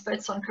the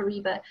houseboats on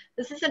Kariba.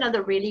 This is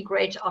another really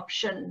great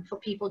option for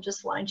people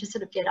just wanting to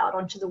sort of get out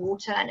onto the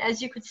water. And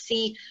as you could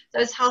see,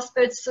 those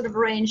houseboats sort of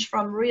range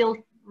from real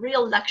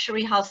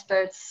luxury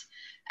houseboats,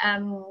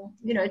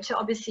 you know, to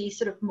obviously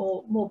sort of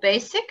more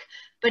basic.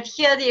 But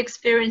here the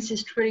experience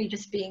is truly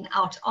just being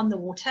out on the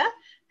water.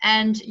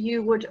 And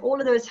all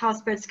of those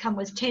houseboats come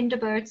with tender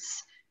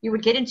boats. You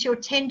would get into your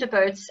tender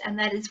boats, and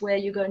that is where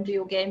you go and do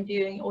your game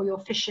viewing or your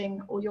fishing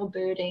or your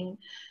birding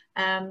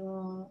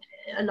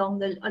along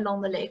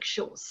the lake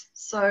shores.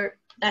 So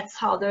that's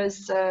how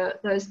those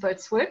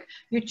boats work.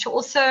 You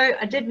also,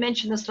 I did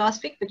mention this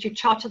last week, but you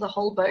charter the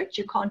whole boat.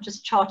 You can't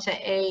just charter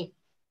a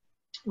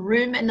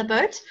room in the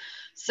boat.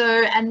 So,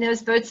 and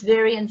those boats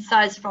vary in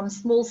size from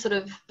small sort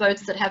of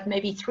boats that have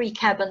maybe 3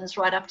 cabins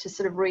right up to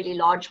sort of really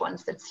large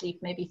ones that sleep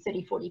maybe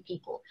 30, 40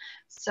 people.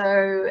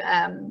 So,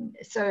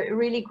 so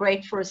really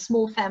great for a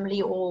small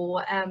family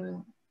or,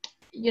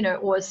 you know,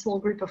 or a small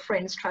group of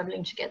friends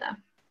traveling together.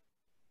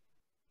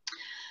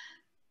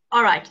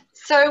 All right,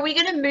 so we're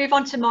going to move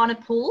on to Mana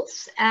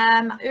pools.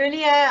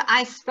 Earlier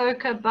I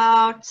spoke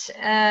about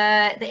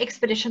the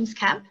expeditions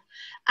camp,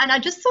 and I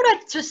just thought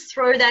I'd just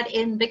throw that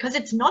in because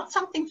it's not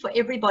something for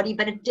everybody,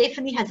 but it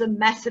definitely has a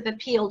massive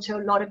appeal to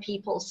a lot of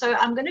people. So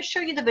I'm going to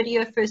show you the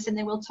video first, and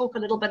then we'll talk a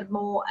little bit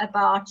more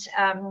about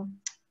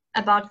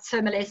about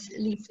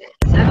expeditions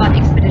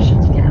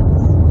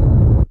camps.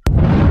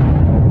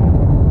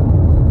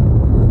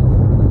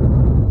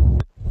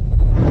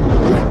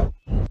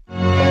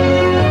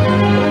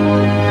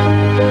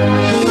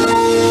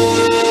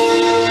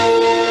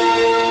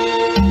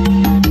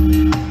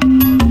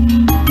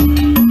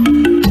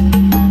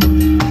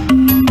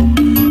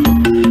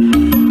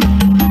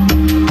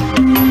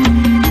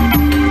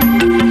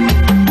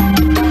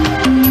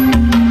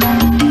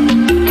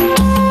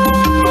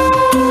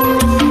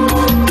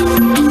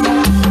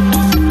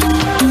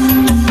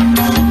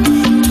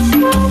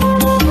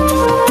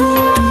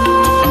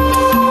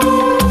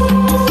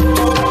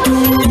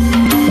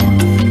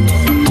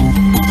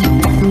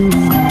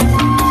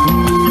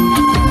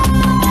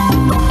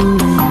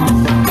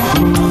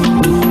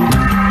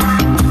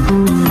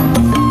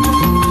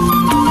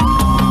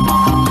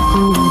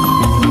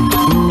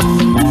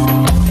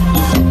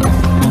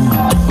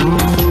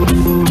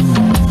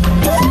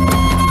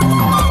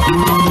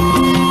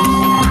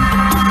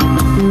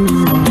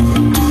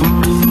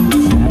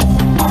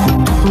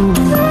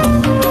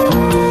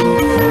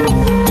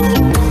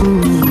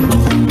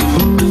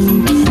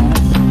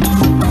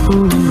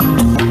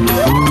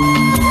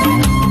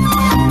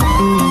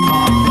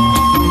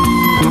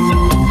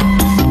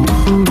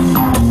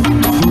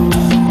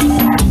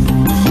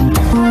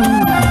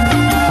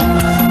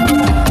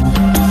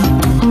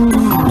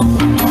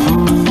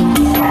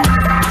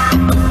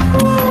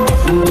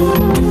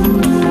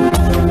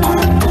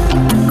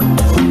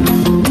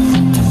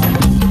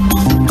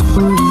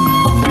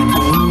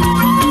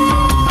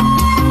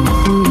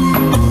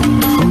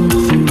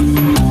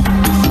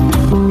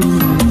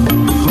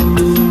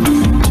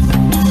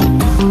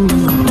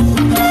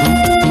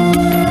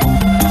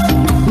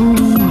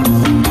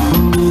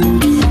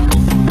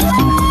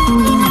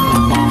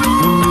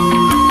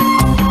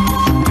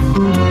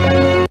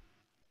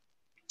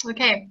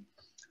 Okay,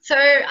 so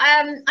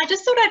I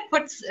just thought I'd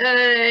put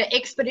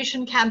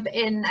expedition camp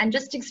in and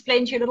just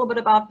explain to you a little bit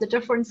about the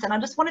difference. And I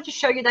just wanted to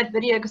show you that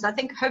video because I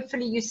think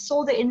hopefully you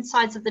saw the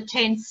insides of the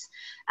tents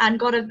and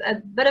got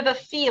a bit of a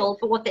feel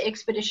for what the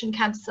expedition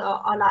camps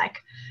are like.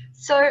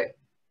 So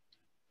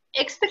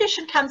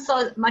expedition camps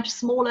are much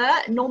smaller.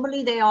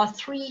 Normally there are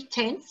 3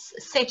 tents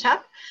set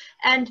up,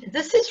 and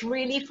this is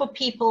really for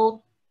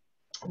people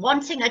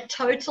wanting a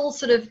total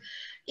sort of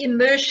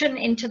immersion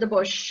into the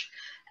bush.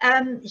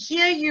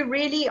 Here you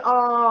really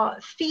are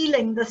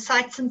feeling the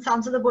sights and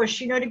sounds of the bush,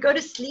 you know, to go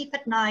to sleep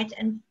at night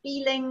and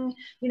feeling,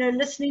 you know,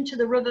 listening to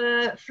the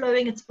river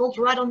flowing. It's built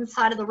right on the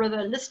side of the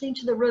river, listening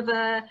to the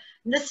river,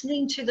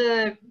 listening to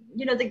the,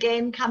 you know, the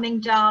game coming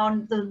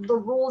down, the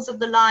roars of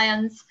the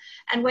lions,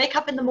 and wake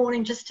up in the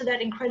morning just to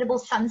that incredible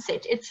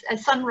sunset. It's a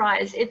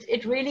sunrise.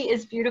 It really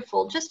is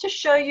beautiful. Just to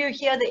show you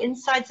here the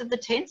insides of the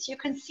tents, you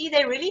can see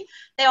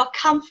they are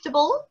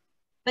comfortable,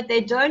 but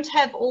they don't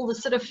have all the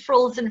sort of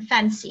frills and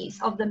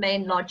fancies of the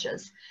main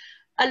lodges.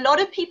 A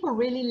lot of people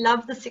really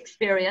love this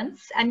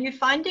experience, and you're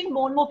finding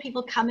more and more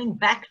people coming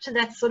back to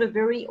that sort of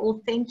very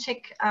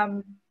authentic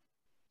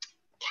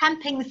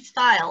camping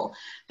style.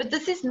 But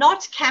this is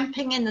not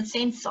camping in the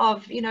sense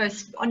of, you know,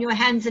 on your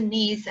hands and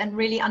knees and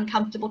really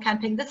uncomfortable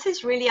camping. This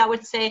is really, I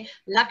would say,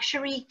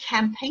 luxury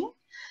camping.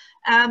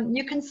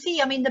 You can see,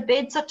 I mean, the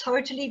beds are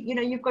totally, you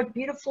know, you've got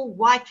beautiful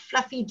white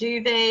fluffy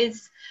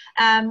duvets,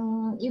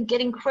 you get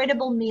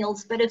incredible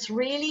meals, but it's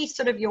really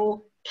sort of your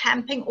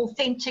camping,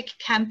 authentic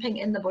camping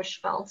in the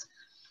bushveld.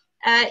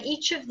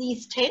 Each of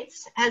these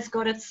tents has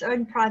got its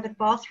own private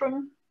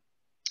bathroom.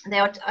 They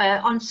are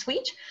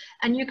ensuite,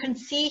 and you can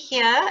see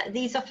here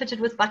these are fitted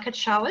with bucket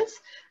showers.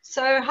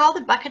 So how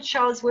the bucket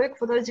showers work,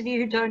 for those of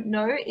you who don't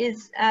know,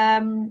 is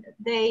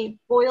they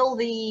boil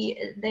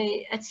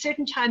at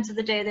certain times of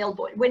the day, they'll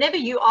boil, whenever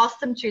you ask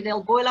them to,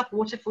 they'll boil up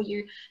water for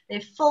you. They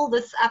fill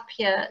this up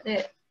here.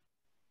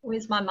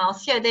 Where's my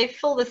mouse? Here, they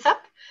fill this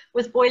up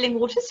with boiling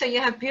water, so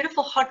you have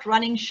beautiful hot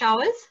running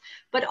showers,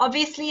 but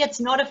obviously it's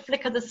not a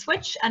flick of the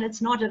switch and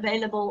it's not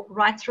available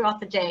right throughout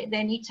the day.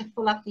 They need to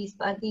fill up these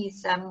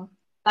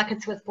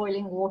buckets with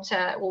boiling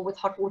water or with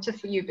hot water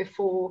for you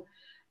before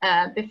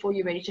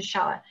you're ready to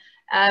shower.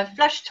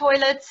 Flush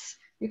toilets,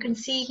 you can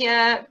see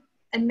here,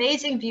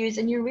 amazing views,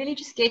 and you really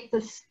just get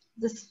this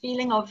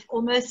feeling of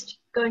almost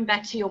going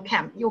back to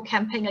your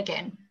camping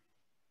again.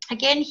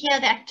 Again, here,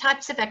 the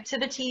types of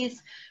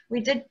activities, we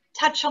did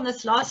touch on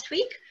this last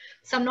week,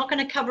 so I'm not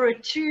going to cover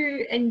it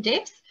too in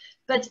depth,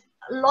 but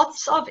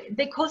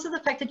because of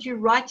the fact that you're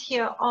right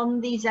here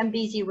on the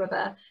Zambezi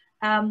River,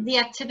 the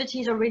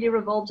activities are really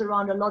revolved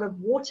around a lot of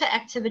water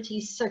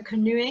activities. So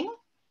canoeing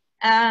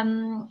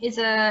is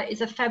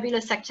a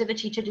fabulous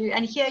activity to do.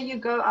 And here you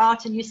go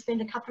out and you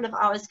spend a couple of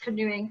hours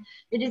canoeing.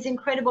 It is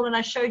incredible. And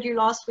I showed you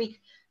last week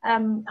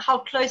how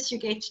close you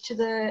get to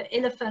the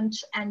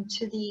elephant and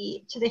to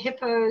the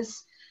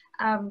hippos.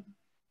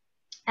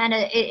 And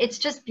it's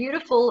just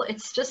beautiful.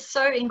 It's just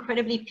so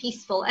incredibly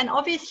peaceful. And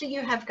obviously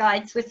you have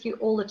guides with you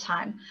all the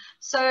time.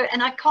 So,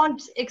 and I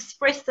can't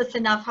express this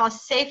enough, how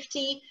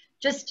safety,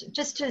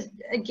 just to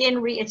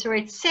again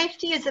reiterate,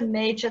 safety is a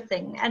major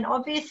thing. And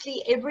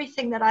obviously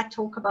everything that I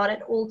talk about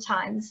at all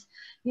times,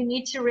 you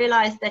need to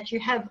realize that you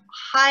have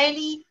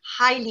highly,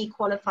 highly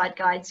qualified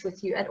guides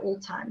with you at all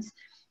times.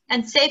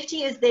 And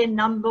safety is their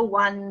number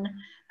one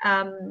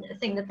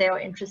thing that they are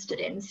interested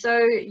in. So,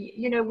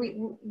 you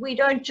know, we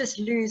don't just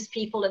lose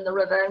people in the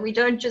river, and we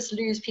don't just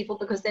lose people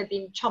because they've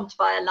been chomped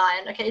by a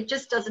lion. Okay, it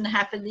just doesn't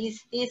happen.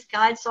 These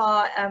guides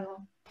are,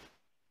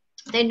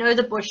 they know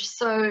the bush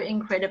so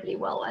incredibly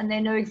well, and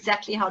they know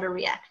exactly how to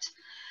react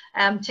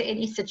to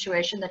any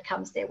situation that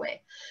comes their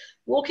way.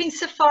 Walking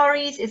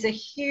safaris is a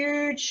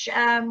huge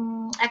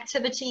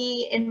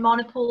activity in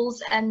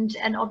monopools, and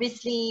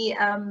obviously,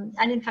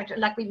 and in fact,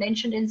 like we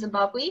mentioned in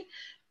Zimbabwe,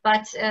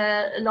 but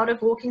a lot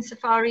of walking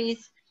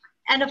safaris,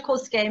 and of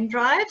course game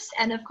drives.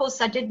 And of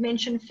course I did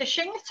mention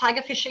fishing.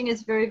 Tiger fishing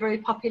is very, very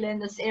popular in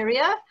this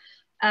area.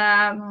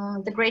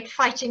 The great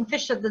fighting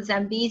fish of the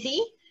Zambezi.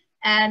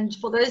 And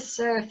for those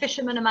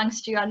fishermen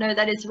amongst you, I know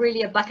that is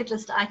really a bucket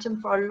list item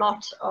for a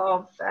lot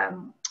of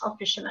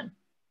fishermen.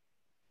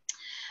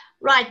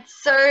 Right,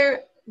 so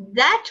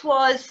that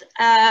was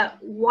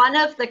one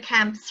of the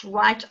camps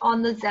right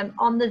on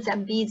the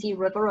Zambezi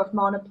River of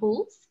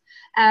monopools.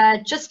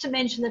 Just to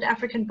mention that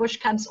African Bush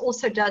Camps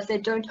also does, they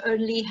don't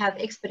only have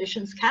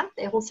expeditions camp,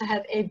 they also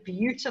have a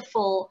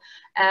beautiful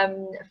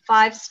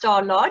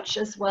 5-star lodge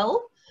as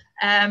well.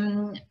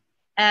 And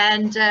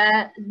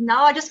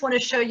now I just want to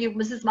show you,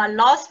 this is my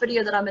last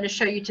video that I'm going to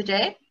show you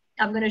today.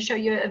 I'm going to show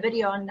you a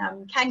video on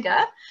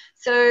Kanga.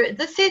 So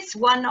this is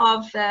one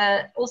of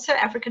also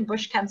African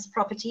Bush Camps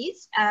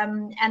properties,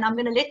 and I'm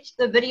going to let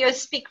the video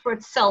speak for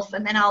itself,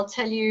 and then I'll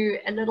tell you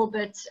a little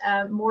bit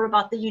more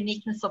about the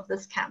uniqueness of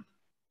this camp.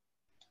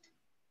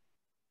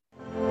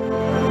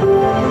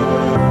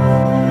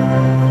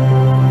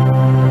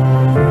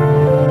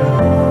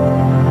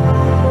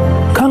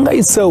 Kanga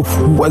itself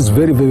was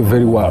very, very,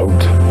 very wild.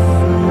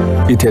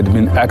 It had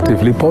been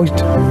actively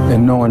poached,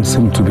 and no one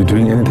seemed to be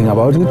doing anything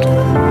about it.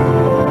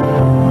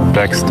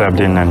 Black stepped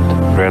in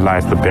and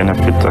realized the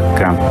benefit the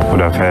camp would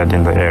have had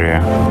in the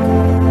area,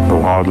 the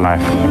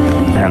wildlife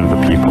and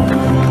the people.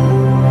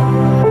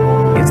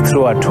 It's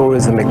through our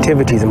tourism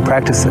activities and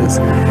practices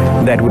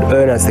that would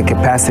earn us the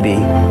capacity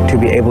to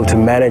be able to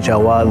manage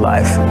our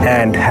wildlife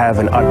and have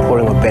an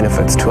outpouring of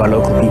benefits to our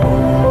local people.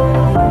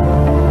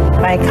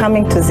 By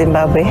coming to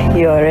Zimbabwe,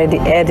 you're already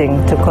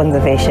adding to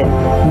conservation.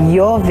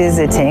 Your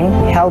visiting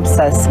helps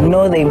us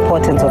know the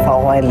importance of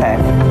our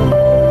wildlife.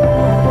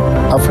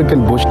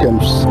 African Bush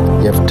Camps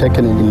have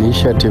taken an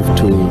initiative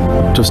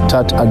to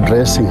start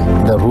addressing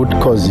the root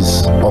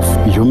causes of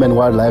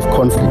human-wildlife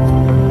conflict.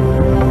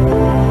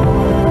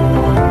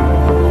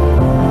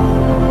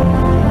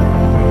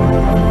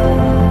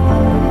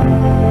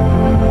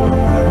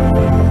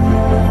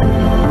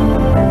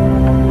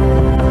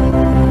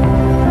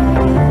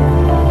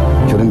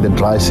 During the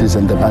dry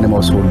season, the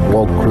animals would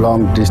walk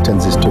long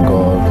distances to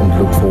go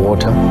and look for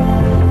water.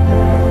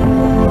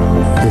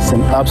 It's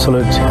an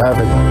absolute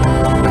heaven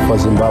for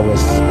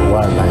Zimbabwe's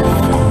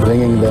wildlife,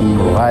 bringing them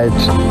right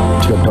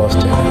to your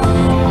doorstep.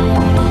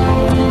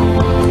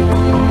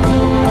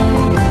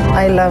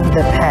 I love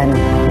the pan.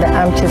 The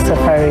armchair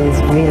safari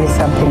is really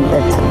something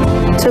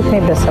that took me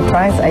by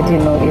surprise. I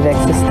didn't know it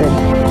existed.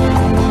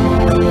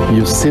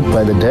 You sit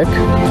by the deck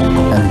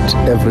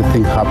and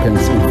everything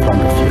happens in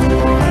front of you.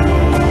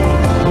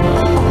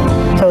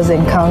 Those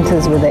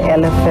encounters with the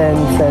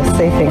elephants,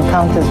 safe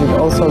encounters with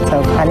all sorts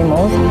of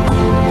animals.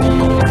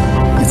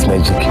 It's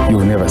magic. You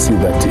will never see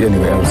that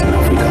anywhere else in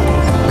Africa.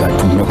 That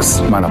makes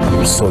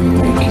Manapur so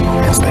unique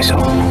and special.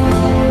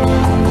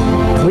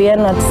 We are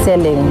not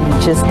selling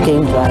just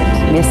game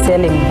drives. We're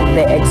selling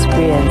the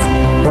experience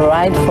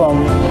right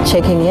from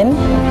checking in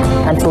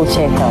until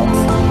checkout.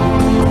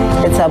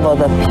 It's about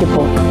the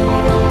people,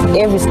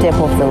 every step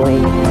of the way.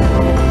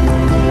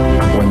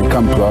 When they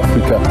come to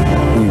Africa,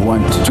 we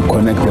want to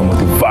connect them with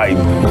the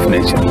vibe of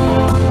nature.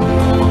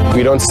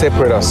 We don't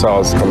separate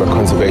ourselves from a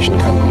conservation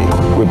company.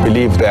 We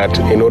believe that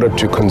in order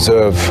to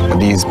conserve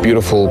these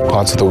beautiful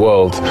parts of the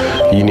world,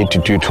 you need to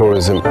do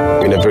tourism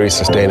in a very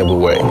sustainable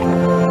way.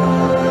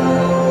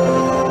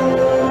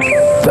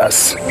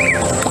 That's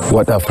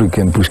what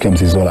African Bush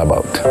Camps is all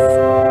about.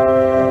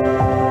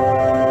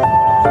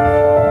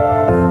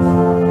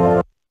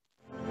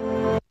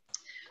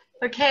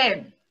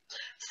 Okay,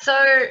 so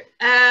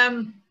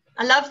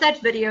I love that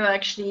video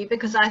actually,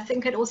 because I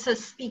think it also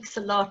speaks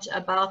a lot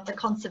about the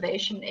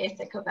conservation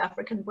ethic of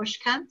African Bush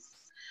Camps.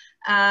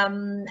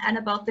 and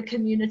about the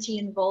community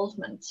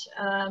involvement,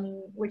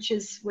 which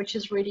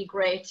is really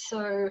great.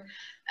 So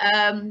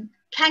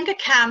Kanga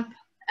Camp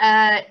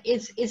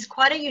is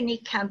quite a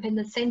unique camp in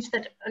the sense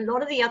that a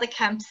lot of the other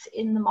camps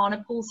in the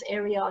Mana Pools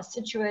area are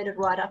situated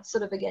right up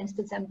sort of against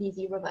the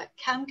Zambezi River.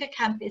 Kanga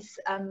Camp is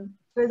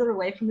further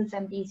away from the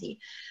Zambezi.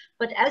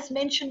 But as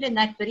mentioned in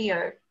that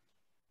video,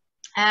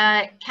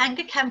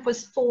 Kanga Camp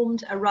was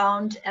formed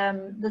around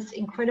this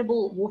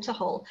incredible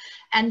waterhole.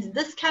 And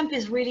this camp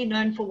is really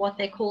known for what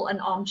they call an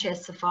armchair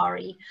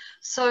safari.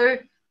 So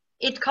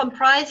it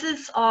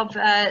comprises of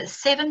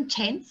 7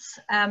 tents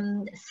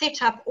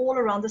set up all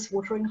around this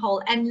watering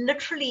hole, and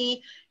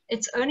literally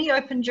it's only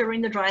open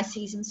during the dry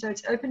season, so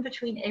it's open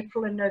between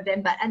April and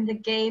November, and the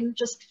game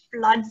just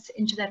floods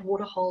into that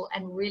waterhole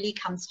and really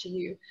comes to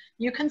you.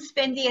 You can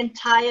spend the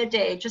entire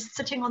day just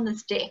sitting on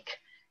this deck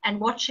and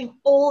watching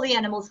all the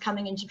animals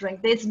coming in to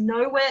drink. There's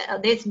no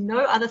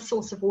other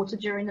source of water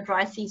during the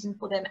dry season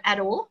for them at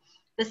all,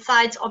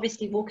 besides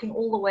obviously walking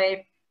all the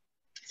way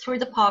through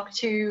the park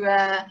to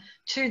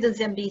the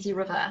Zambezi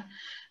River.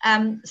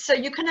 So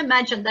you can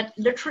imagine that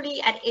literally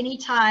at any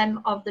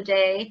time of the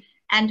day,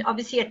 and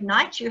obviously at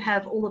night, you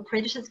have all the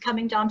predators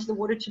coming down to the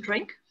water to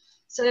drink.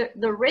 So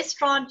the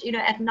restaurant, you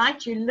know, at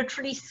night you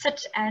literally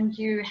sit and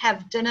you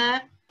have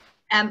dinner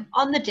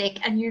on the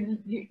deck, and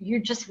you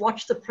just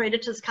watch the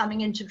predators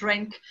coming in to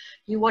drink.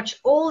 You watch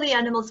all the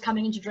animals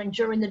coming in to drink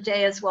during the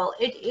day as well.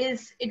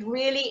 It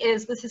really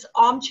is, this is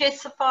armchair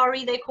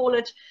safari, they call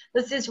it.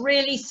 This is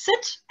really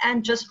sit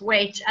and just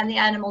wait, and the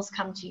animals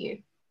come to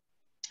you.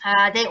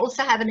 They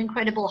also have an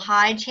incredible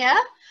hide here.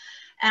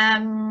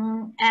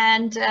 And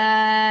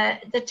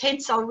the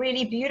tents are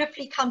really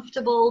beautifully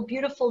comfortable,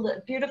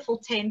 beautiful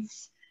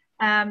tents.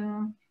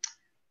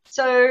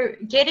 So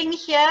getting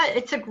here,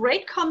 it's a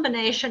great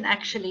combination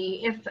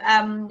actually,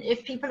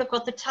 if people have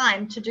got the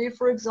time to do,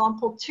 for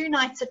example, 2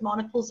 nights at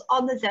Mana Pools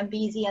on the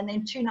Zambezi and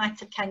then 2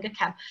 nights at Kanga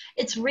Camp.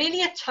 It's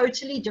really a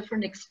totally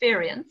different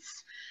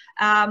experience.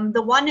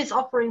 The one is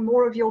offering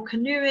more of your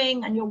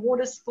canoeing and your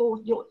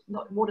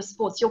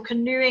your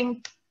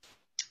canoeing,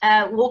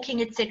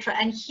 walking, etc.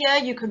 And here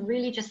you can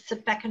really just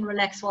sit back and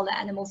relax while the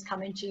animals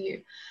come into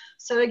you.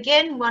 So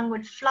again, one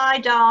would fly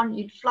down,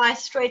 you'd fly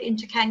straight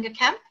into Kanga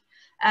Camp.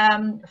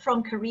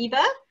 From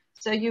Kariba,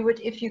 so you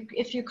would, if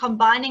you're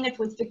combining it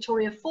with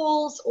Victoria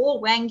Falls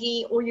or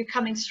Wangi, or you're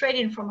coming straight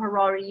in from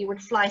Harare, you would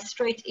fly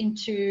straight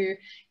into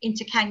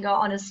Kanga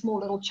on a small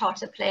little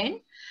charter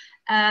plane.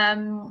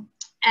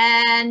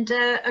 And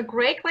a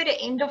great way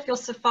to end off your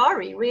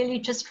safari, really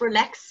just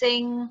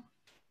relaxing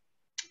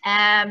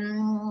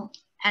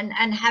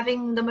and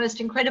having the most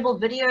incredible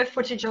video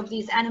footage of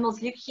these animals.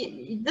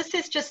 This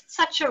is just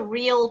such a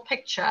real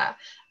picture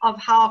of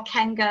how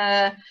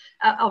Kanga,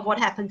 of what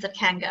happens at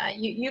Kanga.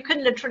 You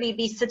can literally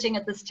be sitting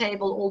at this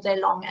table all day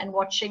long and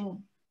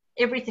watching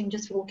everything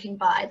just walking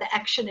by. The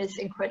action is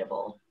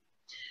incredible.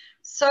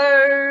 So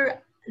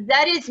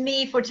that is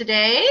me for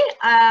today.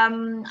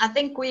 I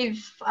think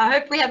I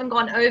hope we haven't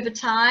gone over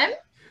time.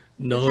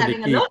 No,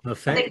 Nikki,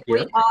 perfect. I think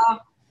we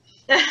are.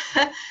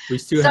 We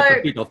still have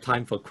a bit of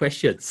time for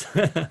questions.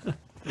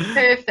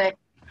 Perfect.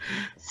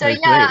 So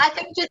yeah, I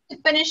think just to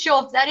finish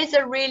off, that is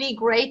a really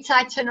great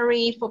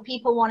itinerary for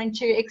people wanting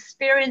to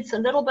experience a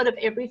little bit of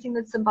everything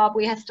that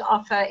Zimbabwe has to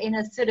offer in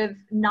a sort of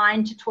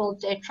 9 to 12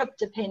 day trip,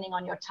 depending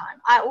on your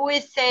time. I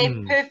always say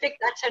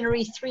perfect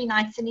itinerary, 3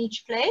 nights in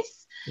each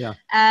place. Yeah.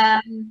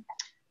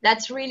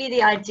 That's really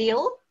the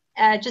ideal.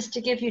 Just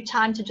to give you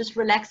time to just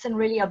relax and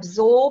really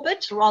absorb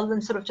it rather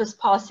than sort of just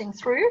passing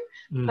through.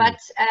 But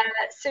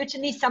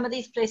certainly some of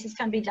these places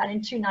can be done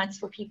in 2 nights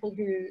for people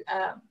who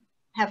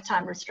have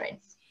time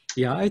restraints.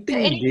 Yeah, I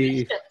think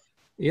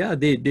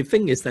the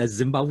thing is that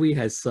Zimbabwe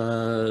has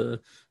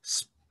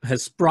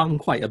sprung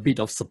quite a bit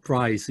of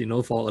surprise, you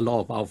know, for a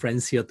lot of our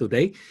friends here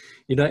today,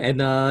 you know,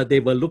 and they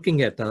were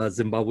looking at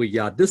Zimbabwe.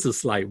 Yeah, this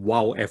is like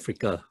wow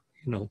Africa,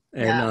 you know,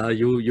 and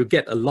you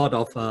get a lot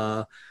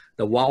of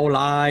the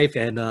wildlife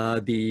and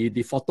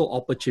the photo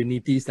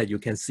opportunities that you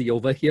can see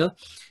over here,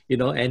 you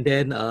know, and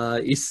then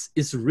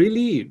it's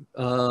really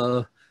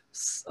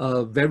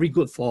very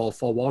good for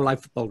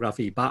wildlife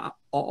photography. But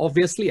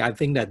obviously, I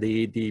think that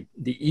the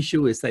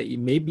issue is that it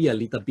may be a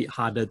little bit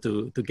harder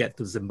to get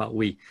to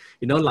Zimbabwe.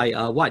 You know, like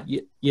what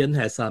Ian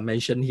has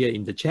mentioned here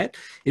in the chat,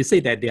 he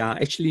said that there are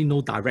actually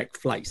no direct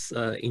flights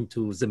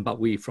into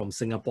Zimbabwe from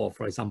Singapore,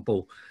 for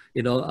example.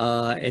 You know,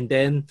 and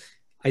then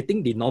I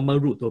think the normal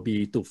route will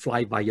be to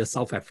fly via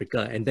South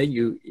Africa, and then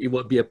it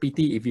would be a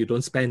pity if you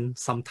don't spend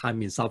some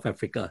time in South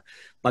Africa.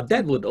 But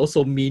that would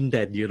also mean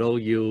that, you know,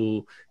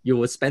 you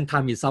will spend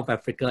time in South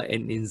Africa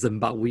and in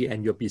Zimbabwe,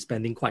 and you'll be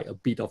spending quite a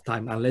bit of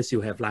time unless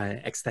you have like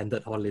an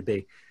extended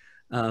holiday.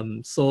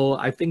 So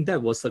I think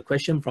that was a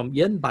question from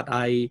Ian, but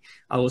I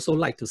also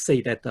like to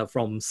say that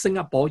from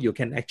Singapore, you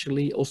can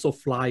actually also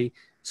fly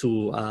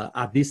to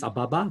Addis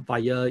Ababa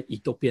via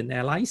Ethiopian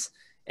Airlines.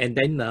 And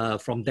then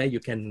from there, you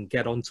can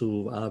get on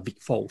to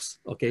Vic Falls,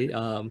 okay?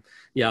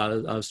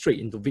 Straight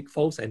into Vic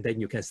Falls, and then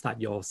you can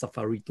start your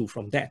safari tour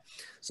from there.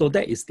 So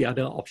that is the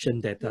other option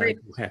that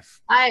you have.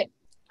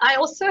 I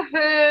also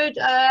heard,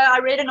 I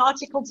read an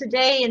article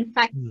today, in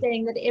fact,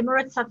 saying that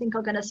Emirates, I think,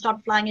 are going to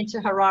start flying into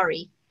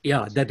Harare.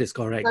 Yeah, that is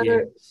correct. So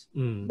Yes.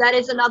 that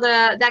is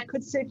another, that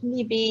could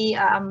certainly be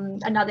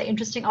another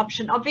interesting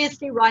option.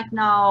 Obviously, right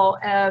now,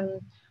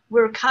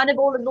 we're kind of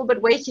all a little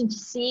bit waiting to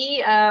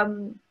see,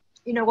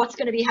 you know, what's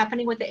going to be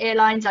happening with the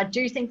airlines. I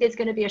do think there's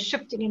going to be a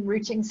shifting in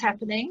routings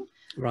happening.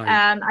 Right.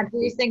 I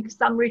do think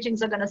some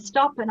routings are going to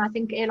stop, and I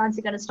think airlines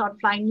are going to start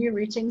flying new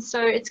routings.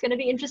 So it's going to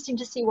be interesting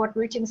to see what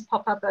routings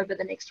pop up over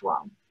the next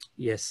while.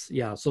 Yes,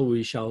 yeah. So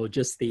we shall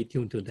just stay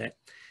tuned to that.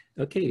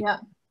 Okay. Yeah.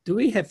 Do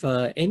we have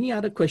any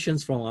other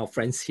questions from our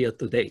friends here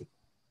today?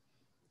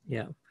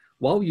 Yeah.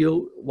 While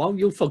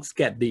you folks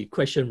get the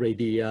question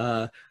ready,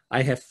 I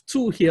have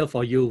two here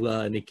for you,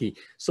 Nikki.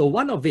 So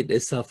one of it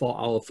is for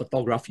our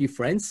photography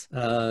friends,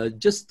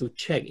 just to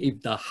check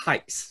if the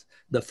heights,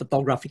 the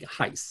photographic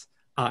heights,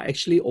 are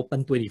actually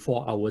open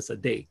 24 hours a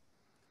day.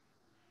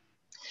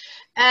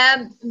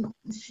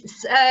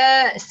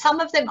 Some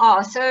of them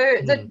are. So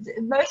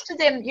most of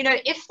them, you know,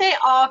 if they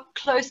are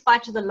close by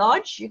to the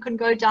lodge, you can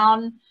go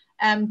down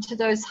to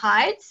those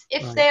hides.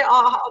 If there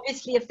are,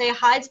 obviously, if they're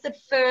hides that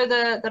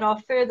are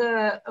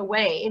further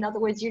away, in other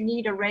words, you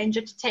need a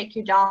ranger to take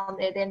you down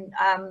there, then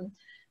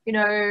you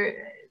know,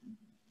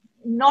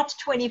 not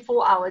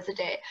 24 hours a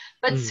day,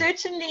 but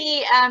certainly,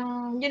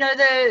 you know,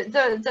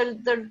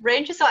 the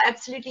rangers are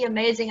absolutely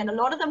amazing, and a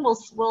lot of them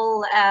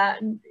will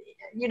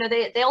you know,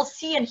 they'll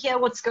see and hear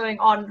what's going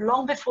on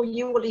long before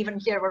you will even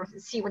hear or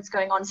see what's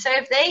going on. So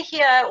if they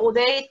hear or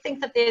they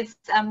think that there's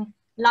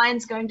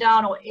lions going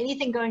down or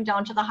anything going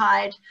down to the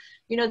hide,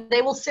 you know,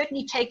 they will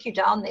certainly take you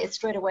down there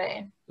straight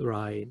away.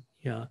 Right.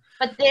 Yeah.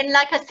 But then,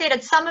 like I said,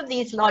 at some of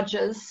these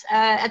lodges,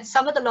 at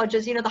some of the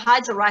lodges, you know, the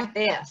hides are right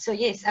there. So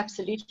yes,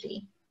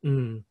 absolutely.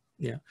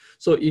 Yeah.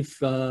 So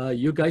if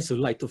you guys would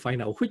like to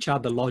find out which are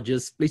the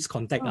lodges, please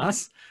contact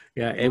us.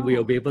 Yeah, and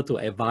we'll be able to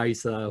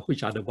advise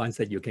which are the ones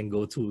that you can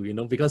go to. You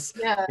know, because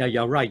yeah,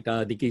 you're right,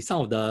 Nikki.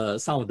 Some of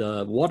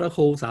the water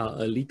holes are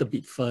a little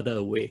bit further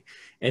away,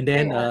 and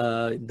then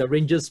the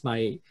rangers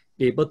might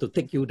be able to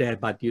take you there.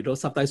 But you know,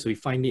 sometimes we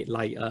find it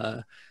like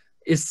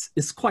it's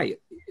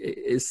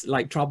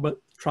like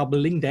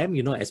troubling them,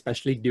 you know,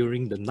 especially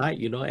during the night,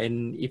 you know,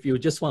 and if you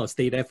just want to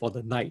stay there for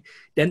the night,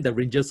 then the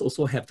rangers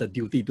also have the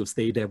duty to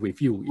stay there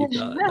with you if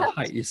the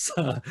height is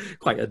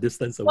quite a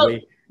distance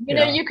away. You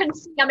know, you can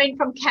see, I mean,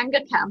 from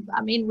Kanga Camp,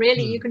 I mean,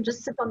 really, you can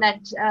just sit on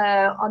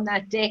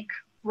that deck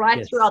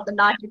right throughout the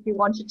night if you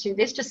wanted to.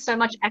 There's just so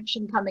much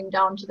action coming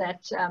down to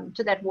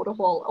that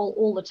waterfall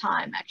all the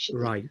time,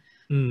 actually. Right.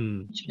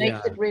 Which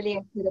makes it really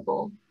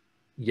incredible.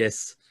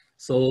 Yes.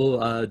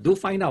 So do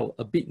find out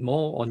a bit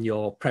more on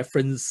your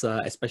preference,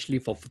 especially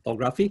for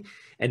photography,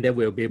 and then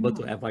we'll be able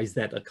to advise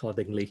that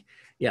accordingly.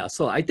 Yeah,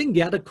 so I think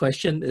the other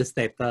question is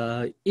that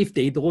if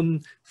they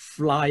don't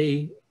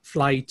fly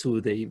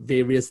to the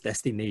various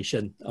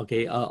destination,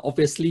 okay,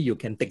 obviously you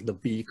can take the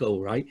vehicle,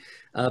 right?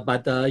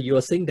 But you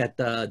are saying that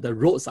the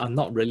roads are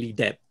not really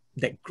that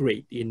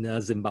great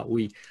in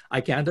Zimbabwe. I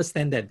can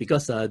understand that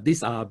because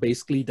these are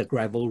basically the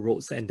gravel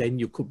roads, and then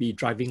you could be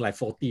driving like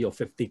 40 or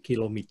 50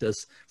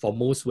 kilometers for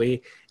most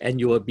way, and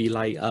you will be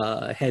like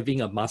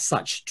having a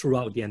massage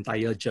throughout the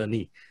entire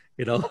journey,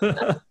 you know.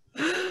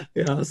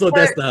 Yeah, so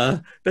that's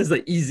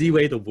the easy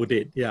way to put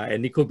it. Yeah,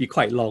 and it could be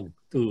quite long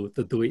to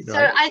do it. So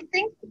right?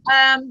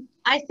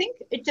 I think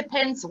it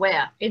depends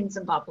where in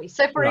Zimbabwe.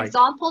 So for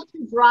example,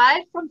 to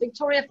drive from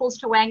Victoria Falls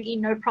to Wangi,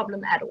 no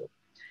problem at all.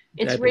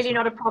 It's really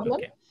not a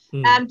problem. Okay.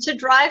 To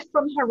drive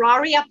from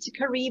Harare up to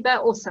Kariba,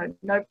 also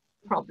no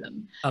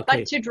problem. Okay.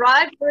 But to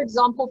drive, for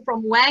example,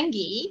 from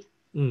Wangi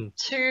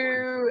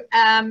to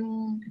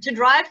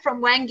drive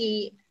from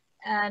Wangi,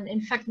 and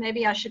in fact,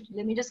 maybe I should,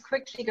 let me just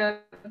quickly go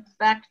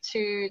back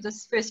to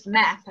this first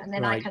map, and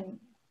then I can,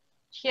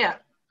 here.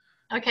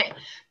 Okay.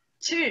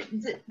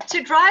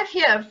 To drive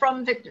here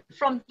from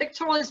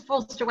Victoria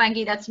Falls to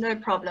Wangi, that's no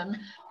problem.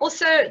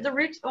 Also, the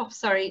route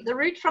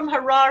from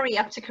Harare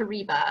up to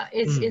Kariba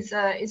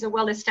is a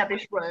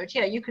well-established road.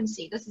 Here you can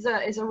see this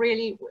is a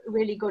really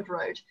good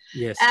road.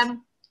 Yes.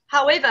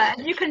 However,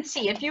 you can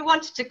see if you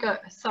wanted to go,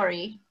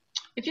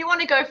 if you want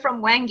to go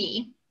from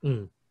Wangi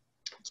to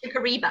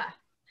Kariba,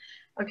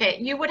 okay,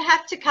 you would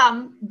have to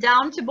come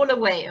down to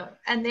Bulawayo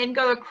and then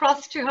go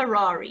across to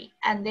Harare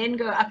and then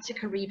go up to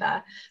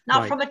Kariba.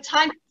 Now, from a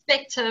time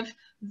perspective,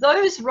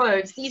 those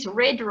roads, these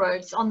red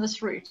roads on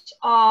this route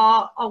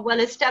are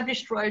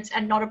well-established roads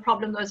and not a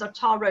problem. Those are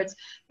tar roads.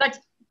 But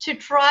to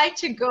try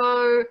to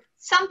go,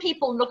 some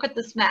people look at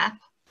this map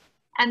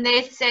and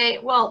they say,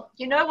 well,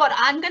 you know what,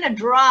 I'm going to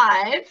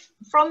drive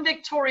from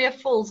Victoria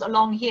Falls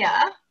along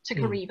here to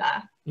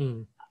Kariba.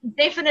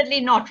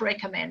 Definitely not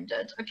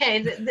recommended.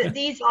 Okay,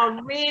 these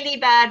are really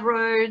bad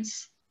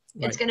roads.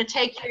 It's going to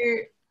take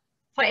you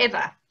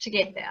forever to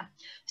get there.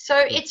 So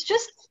it's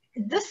just,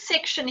 this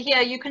section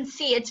here, you can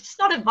see it's just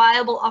not a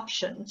viable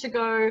option to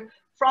go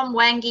from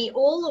Wangi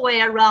all the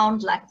way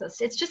around like this.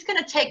 It's just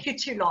going to take you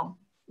too long.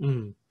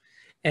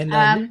 And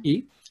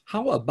Nikki,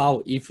 how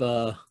about if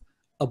a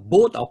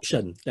boat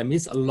option, that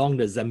means along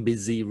the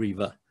Zambezi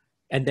River,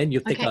 and then you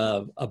take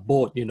Okay. a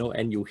boat, you know,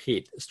 and you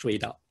head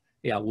straight up.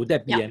 Yeah, would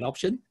that be an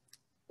option?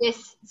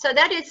 Yes, so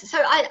that is, so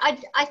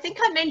I think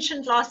I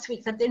mentioned last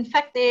week that in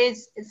fact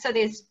there's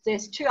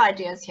two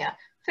ideas here.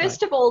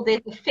 First of all,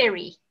 there's a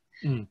ferry.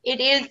 It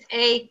is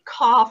a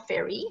car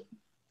ferry.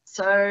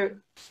 So,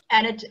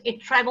 and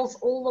it travels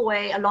all the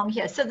way along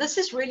here. So this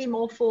is really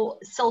more for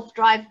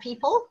self-drive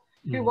people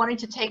who wanted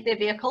to take their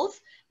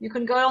vehicles. You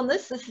can go on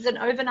this. This is an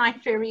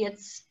overnight ferry.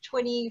 It's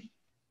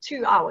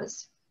 22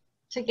 hours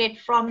to get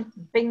from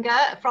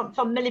Binga,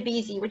 from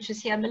Milibisi, which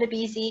is here,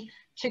 Milibisi,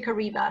 to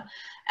Kariba.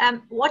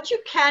 What you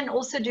can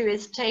also do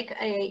is take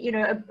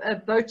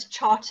a boat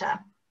charter.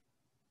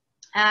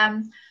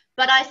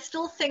 But I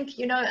still think,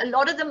 you know, a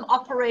lot of them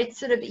operate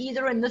sort of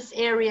either in this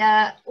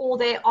area or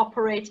they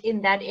operate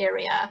in that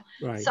area.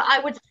 Right. So I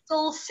would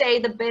still say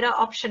the better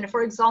option,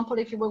 for example,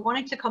 if you were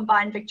wanting to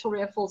combine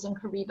Victoria Falls and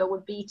Kariba,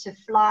 would be to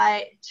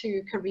fly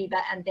to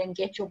Kariba and then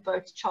get your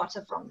boat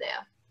charter from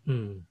there.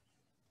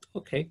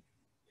 Okay.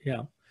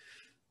 Yeah.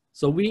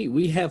 So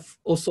we have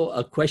also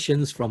a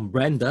questions from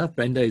Brenda.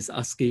 Brenda is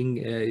asking,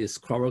 is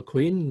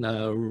chloroquine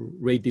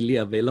readily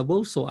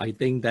available? So I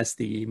think that's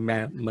the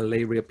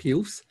malaria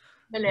pills.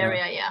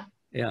 Malaria,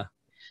 yeah.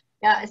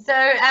 So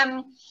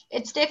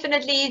it's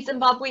definitely,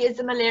 Zimbabwe is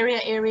a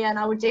malaria area, and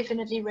I would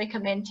definitely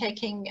recommend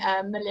taking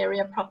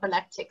malaria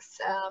prophylactics.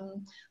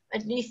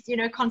 At least, you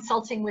know,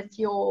 consulting with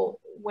your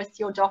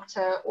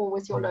doctor or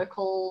with your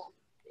local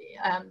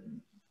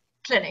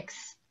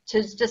clinics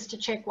just to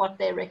check what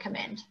they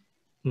recommend.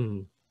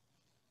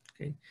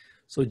 Okay,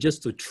 so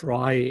just to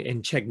try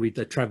and check with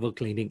the travel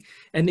clinic,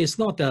 and it's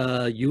not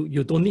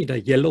you don't need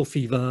a yellow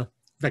fever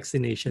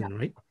vaccination,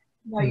 right?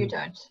 No, you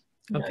don't.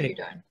 No, okay. You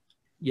don't.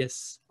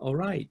 Yes. All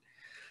right.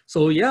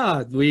 So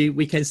yeah,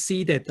 we can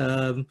see that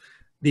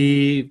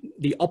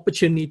the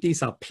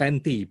opportunities are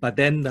plenty, but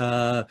then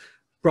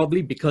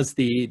probably because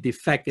the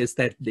fact is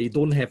that they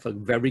don't have a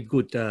very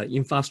good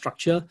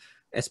infrastructure,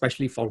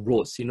 especially for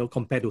roads, you know,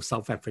 compared to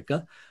South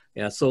Africa.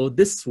 Yeah, so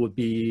this would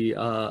be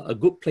a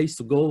good place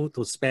to go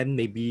to spend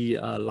maybe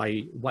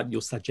like what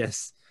you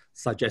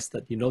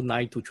suggested, you know,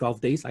 9 to 12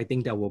 days. I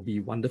think that will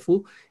be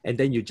wonderful. And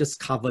then you just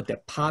cover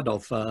that part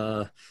of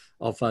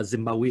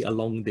Zimbabwe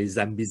along the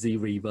Zambezi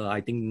River. I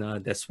think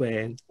that's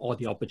where all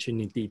the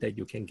opportunity that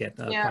you can get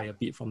quite a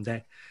bit from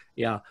there.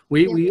 Yeah,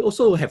 we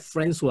also have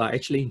friends who are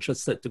actually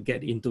interested to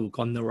get into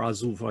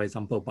Gonerazu, for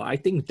example, but I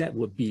think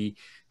there'll be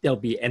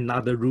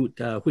another route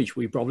which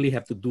we probably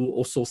have to do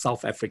also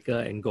South Africa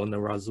and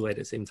Gonerazu at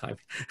the same time.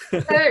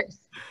 so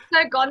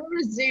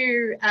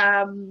Gonerazu,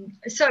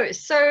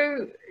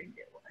 so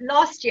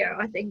last year,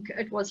 I think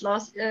it was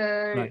last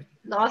year.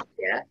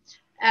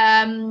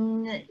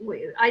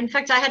 In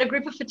fact, I had a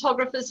group of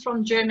photographers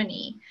from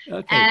Germany,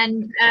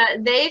 and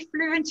they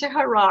flew into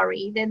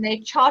Harare. Then they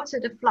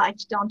chartered a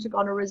flight down to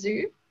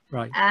Gonerazu,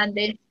 and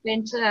they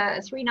spent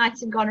 3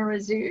 nights in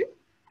Gonerazu,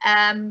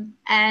 and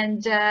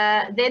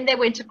then they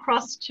went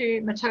across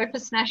to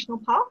Matopus National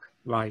Park,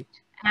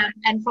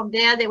 and from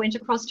there they went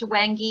across to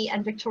Wangi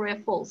and Victoria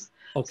Falls.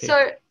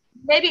 So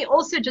maybe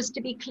also just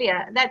to be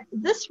clear that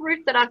this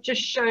route that I've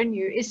just shown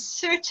you is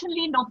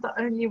certainly not the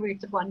only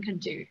route that one can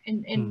do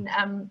in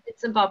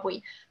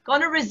Zimbabwe.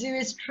 Gonerazu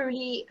is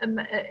truly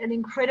an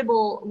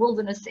incredible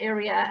wilderness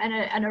area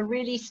and a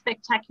really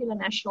spectacular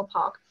national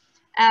park.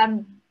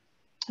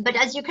 But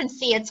as you can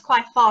see, it's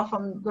quite far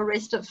from the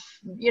rest of,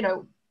 you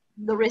know,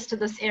 the rest of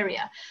this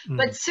area.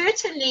 But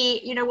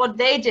certainly, you know, what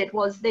they did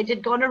was they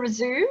did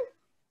Gonerazu,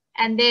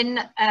 and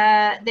then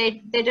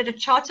they did a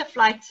charter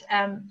flight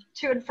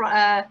to and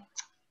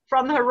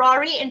from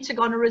Harare into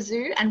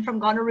Gonerazu, and from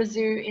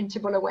Gonerazu into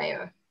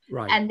Bulawayo.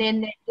 And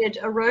then they did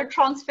a road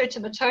transfer to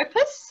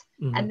Matopus,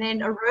 and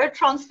then a road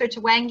transfer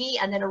to Wangi,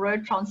 and then a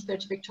road transfer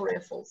to Victoria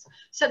Falls.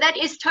 So that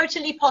is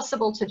totally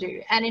possible to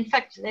do. And in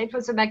fact, it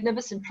was a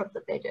magnificent trip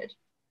that they did.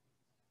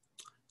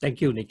 Thank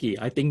you, Nikki.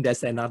 I think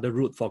that's another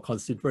route for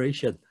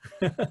consideration.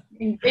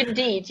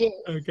 Indeed, yes.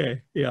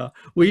 Okay, yeah.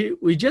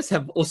 We just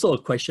have also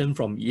a question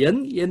from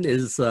Ian. Ian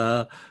is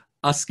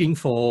asking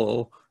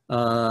for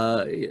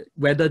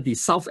whether the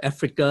South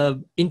Africa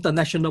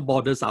international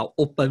borders are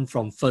open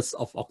from 1st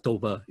of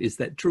October. Is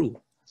that true?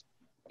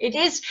 It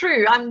is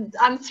true.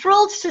 I'm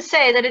thrilled to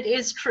say that it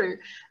is true.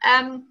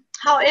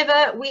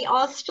 However, we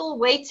are still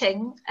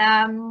waiting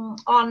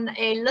on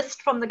a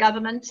list from the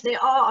government.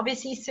 There are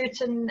obviously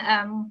certain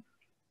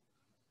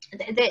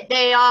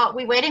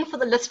we're waiting for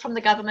the list from the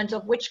government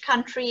of which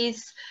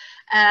countries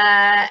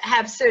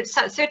have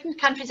certain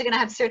countries are going to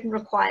have certain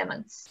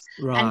requirements,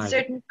 and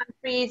certain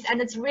countries,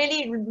 and it's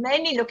really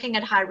mainly looking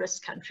at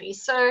high-risk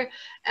countries. So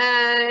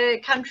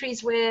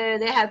countries where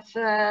they have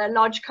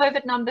large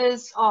COVID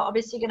numbers are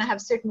obviously going to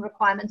have certain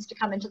requirements to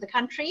come into the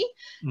country.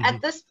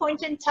 At this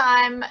point in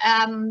time,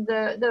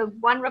 the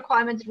one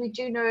requirement that we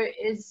do know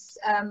is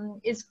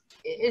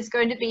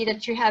going to be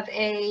that you have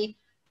a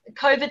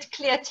COVID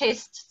clear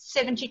test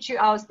 72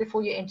 hours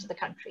before you enter the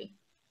country.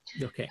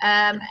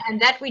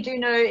 And that we do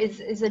know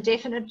is a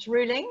definite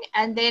ruling.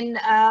 And then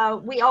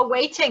we are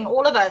waiting,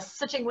 all of us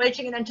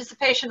waiting in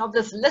anticipation of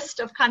this list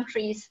of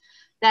countries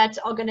that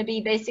are going to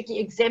be basically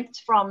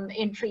exempt from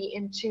entry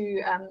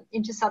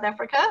into South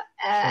Africa.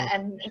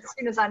 And as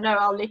soon as I know,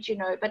 I'll let you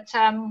know. But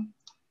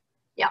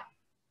yeah,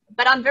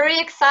 but I'm very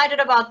excited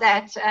about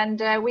that.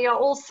 And we are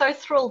all so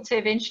thrilled to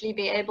eventually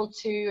be able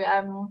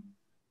to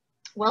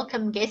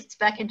welcome guests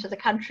back into the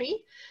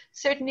country.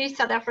 Certainly,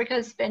 South Africa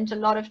has spent a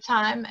lot of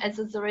time, as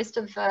is the rest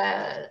of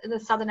the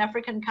Southern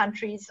African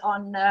countries,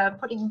 on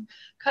putting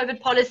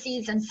COVID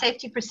policies and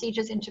safety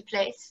procedures into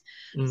place.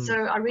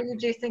 So I really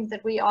do think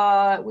that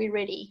we're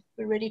ready.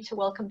 We're ready to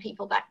welcome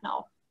people back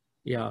now.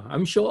 Yeah,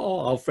 I'm sure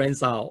all our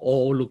friends are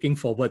all looking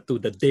forward to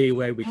the day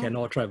where we can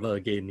all travel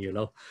again, you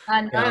know.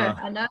 I know,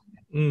 I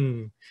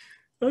know.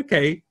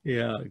 Okay,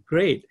 yeah,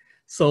 great.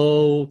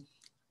 So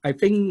I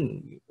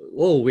think,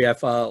 we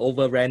have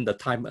overran the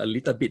time a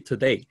little bit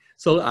today.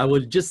 So I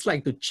would just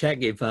like to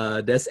check if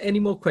there's any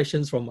more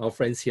questions from our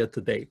friends here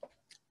today.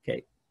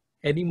 Okay,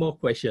 any more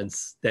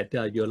questions that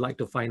you'd like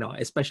to find out,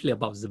 especially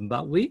about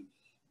Zimbabwe?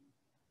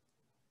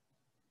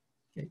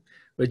 Okay,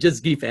 we'll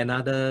just give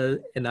another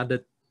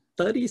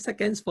 30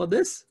 seconds for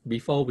this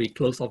before we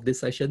close off this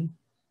session.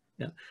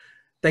 Yeah.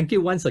 Thank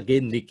you once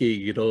again, Nikki.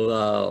 You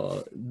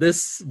know,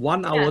 this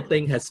 1 hour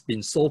thing has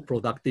been so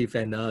productive,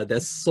 and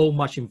there's so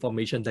much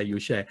information that you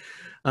share.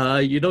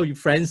 You know,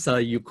 friends,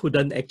 you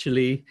couldn't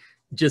actually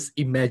just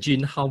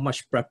imagine how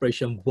much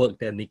preparation work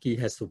that Nikki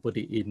has to put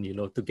it in, you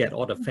know, to get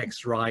all the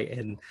facts right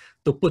and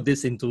to put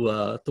this into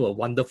to a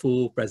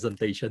wonderful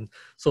presentation.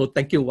 So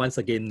thank you once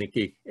again,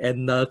 Nikki.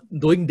 And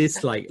doing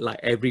this like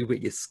every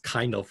week is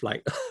kind of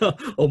like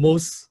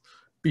almost,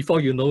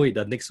 before you know it,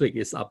 the next week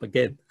is up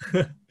again.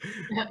 Yeah,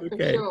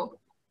 okay. for sure.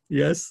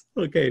 Yes.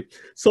 Okay.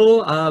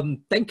 So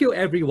thank you,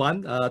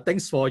 everyone.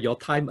 Thanks for your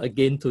time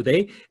again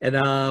today.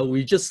 And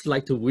we just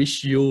like to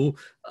wish you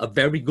a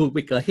very good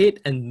week ahead.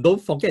 And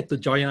don't forget to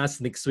join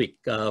us next week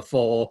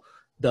for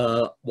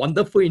the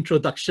wonderful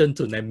introduction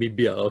to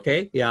Namibia.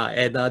 Okay. Yeah.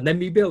 And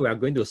Namibia, we are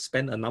going to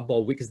spend a number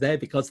of weeks there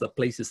because the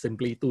place is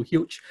simply too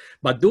huge.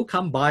 But do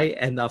come by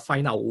and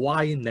find out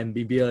why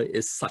Namibia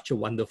is such a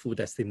wonderful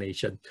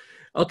destination.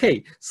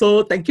 Okay.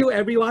 So thank you,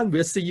 everyone.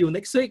 We'll see you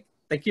next week.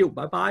 Thank you.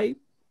 Bye-bye.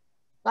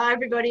 Bye,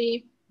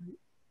 everybody.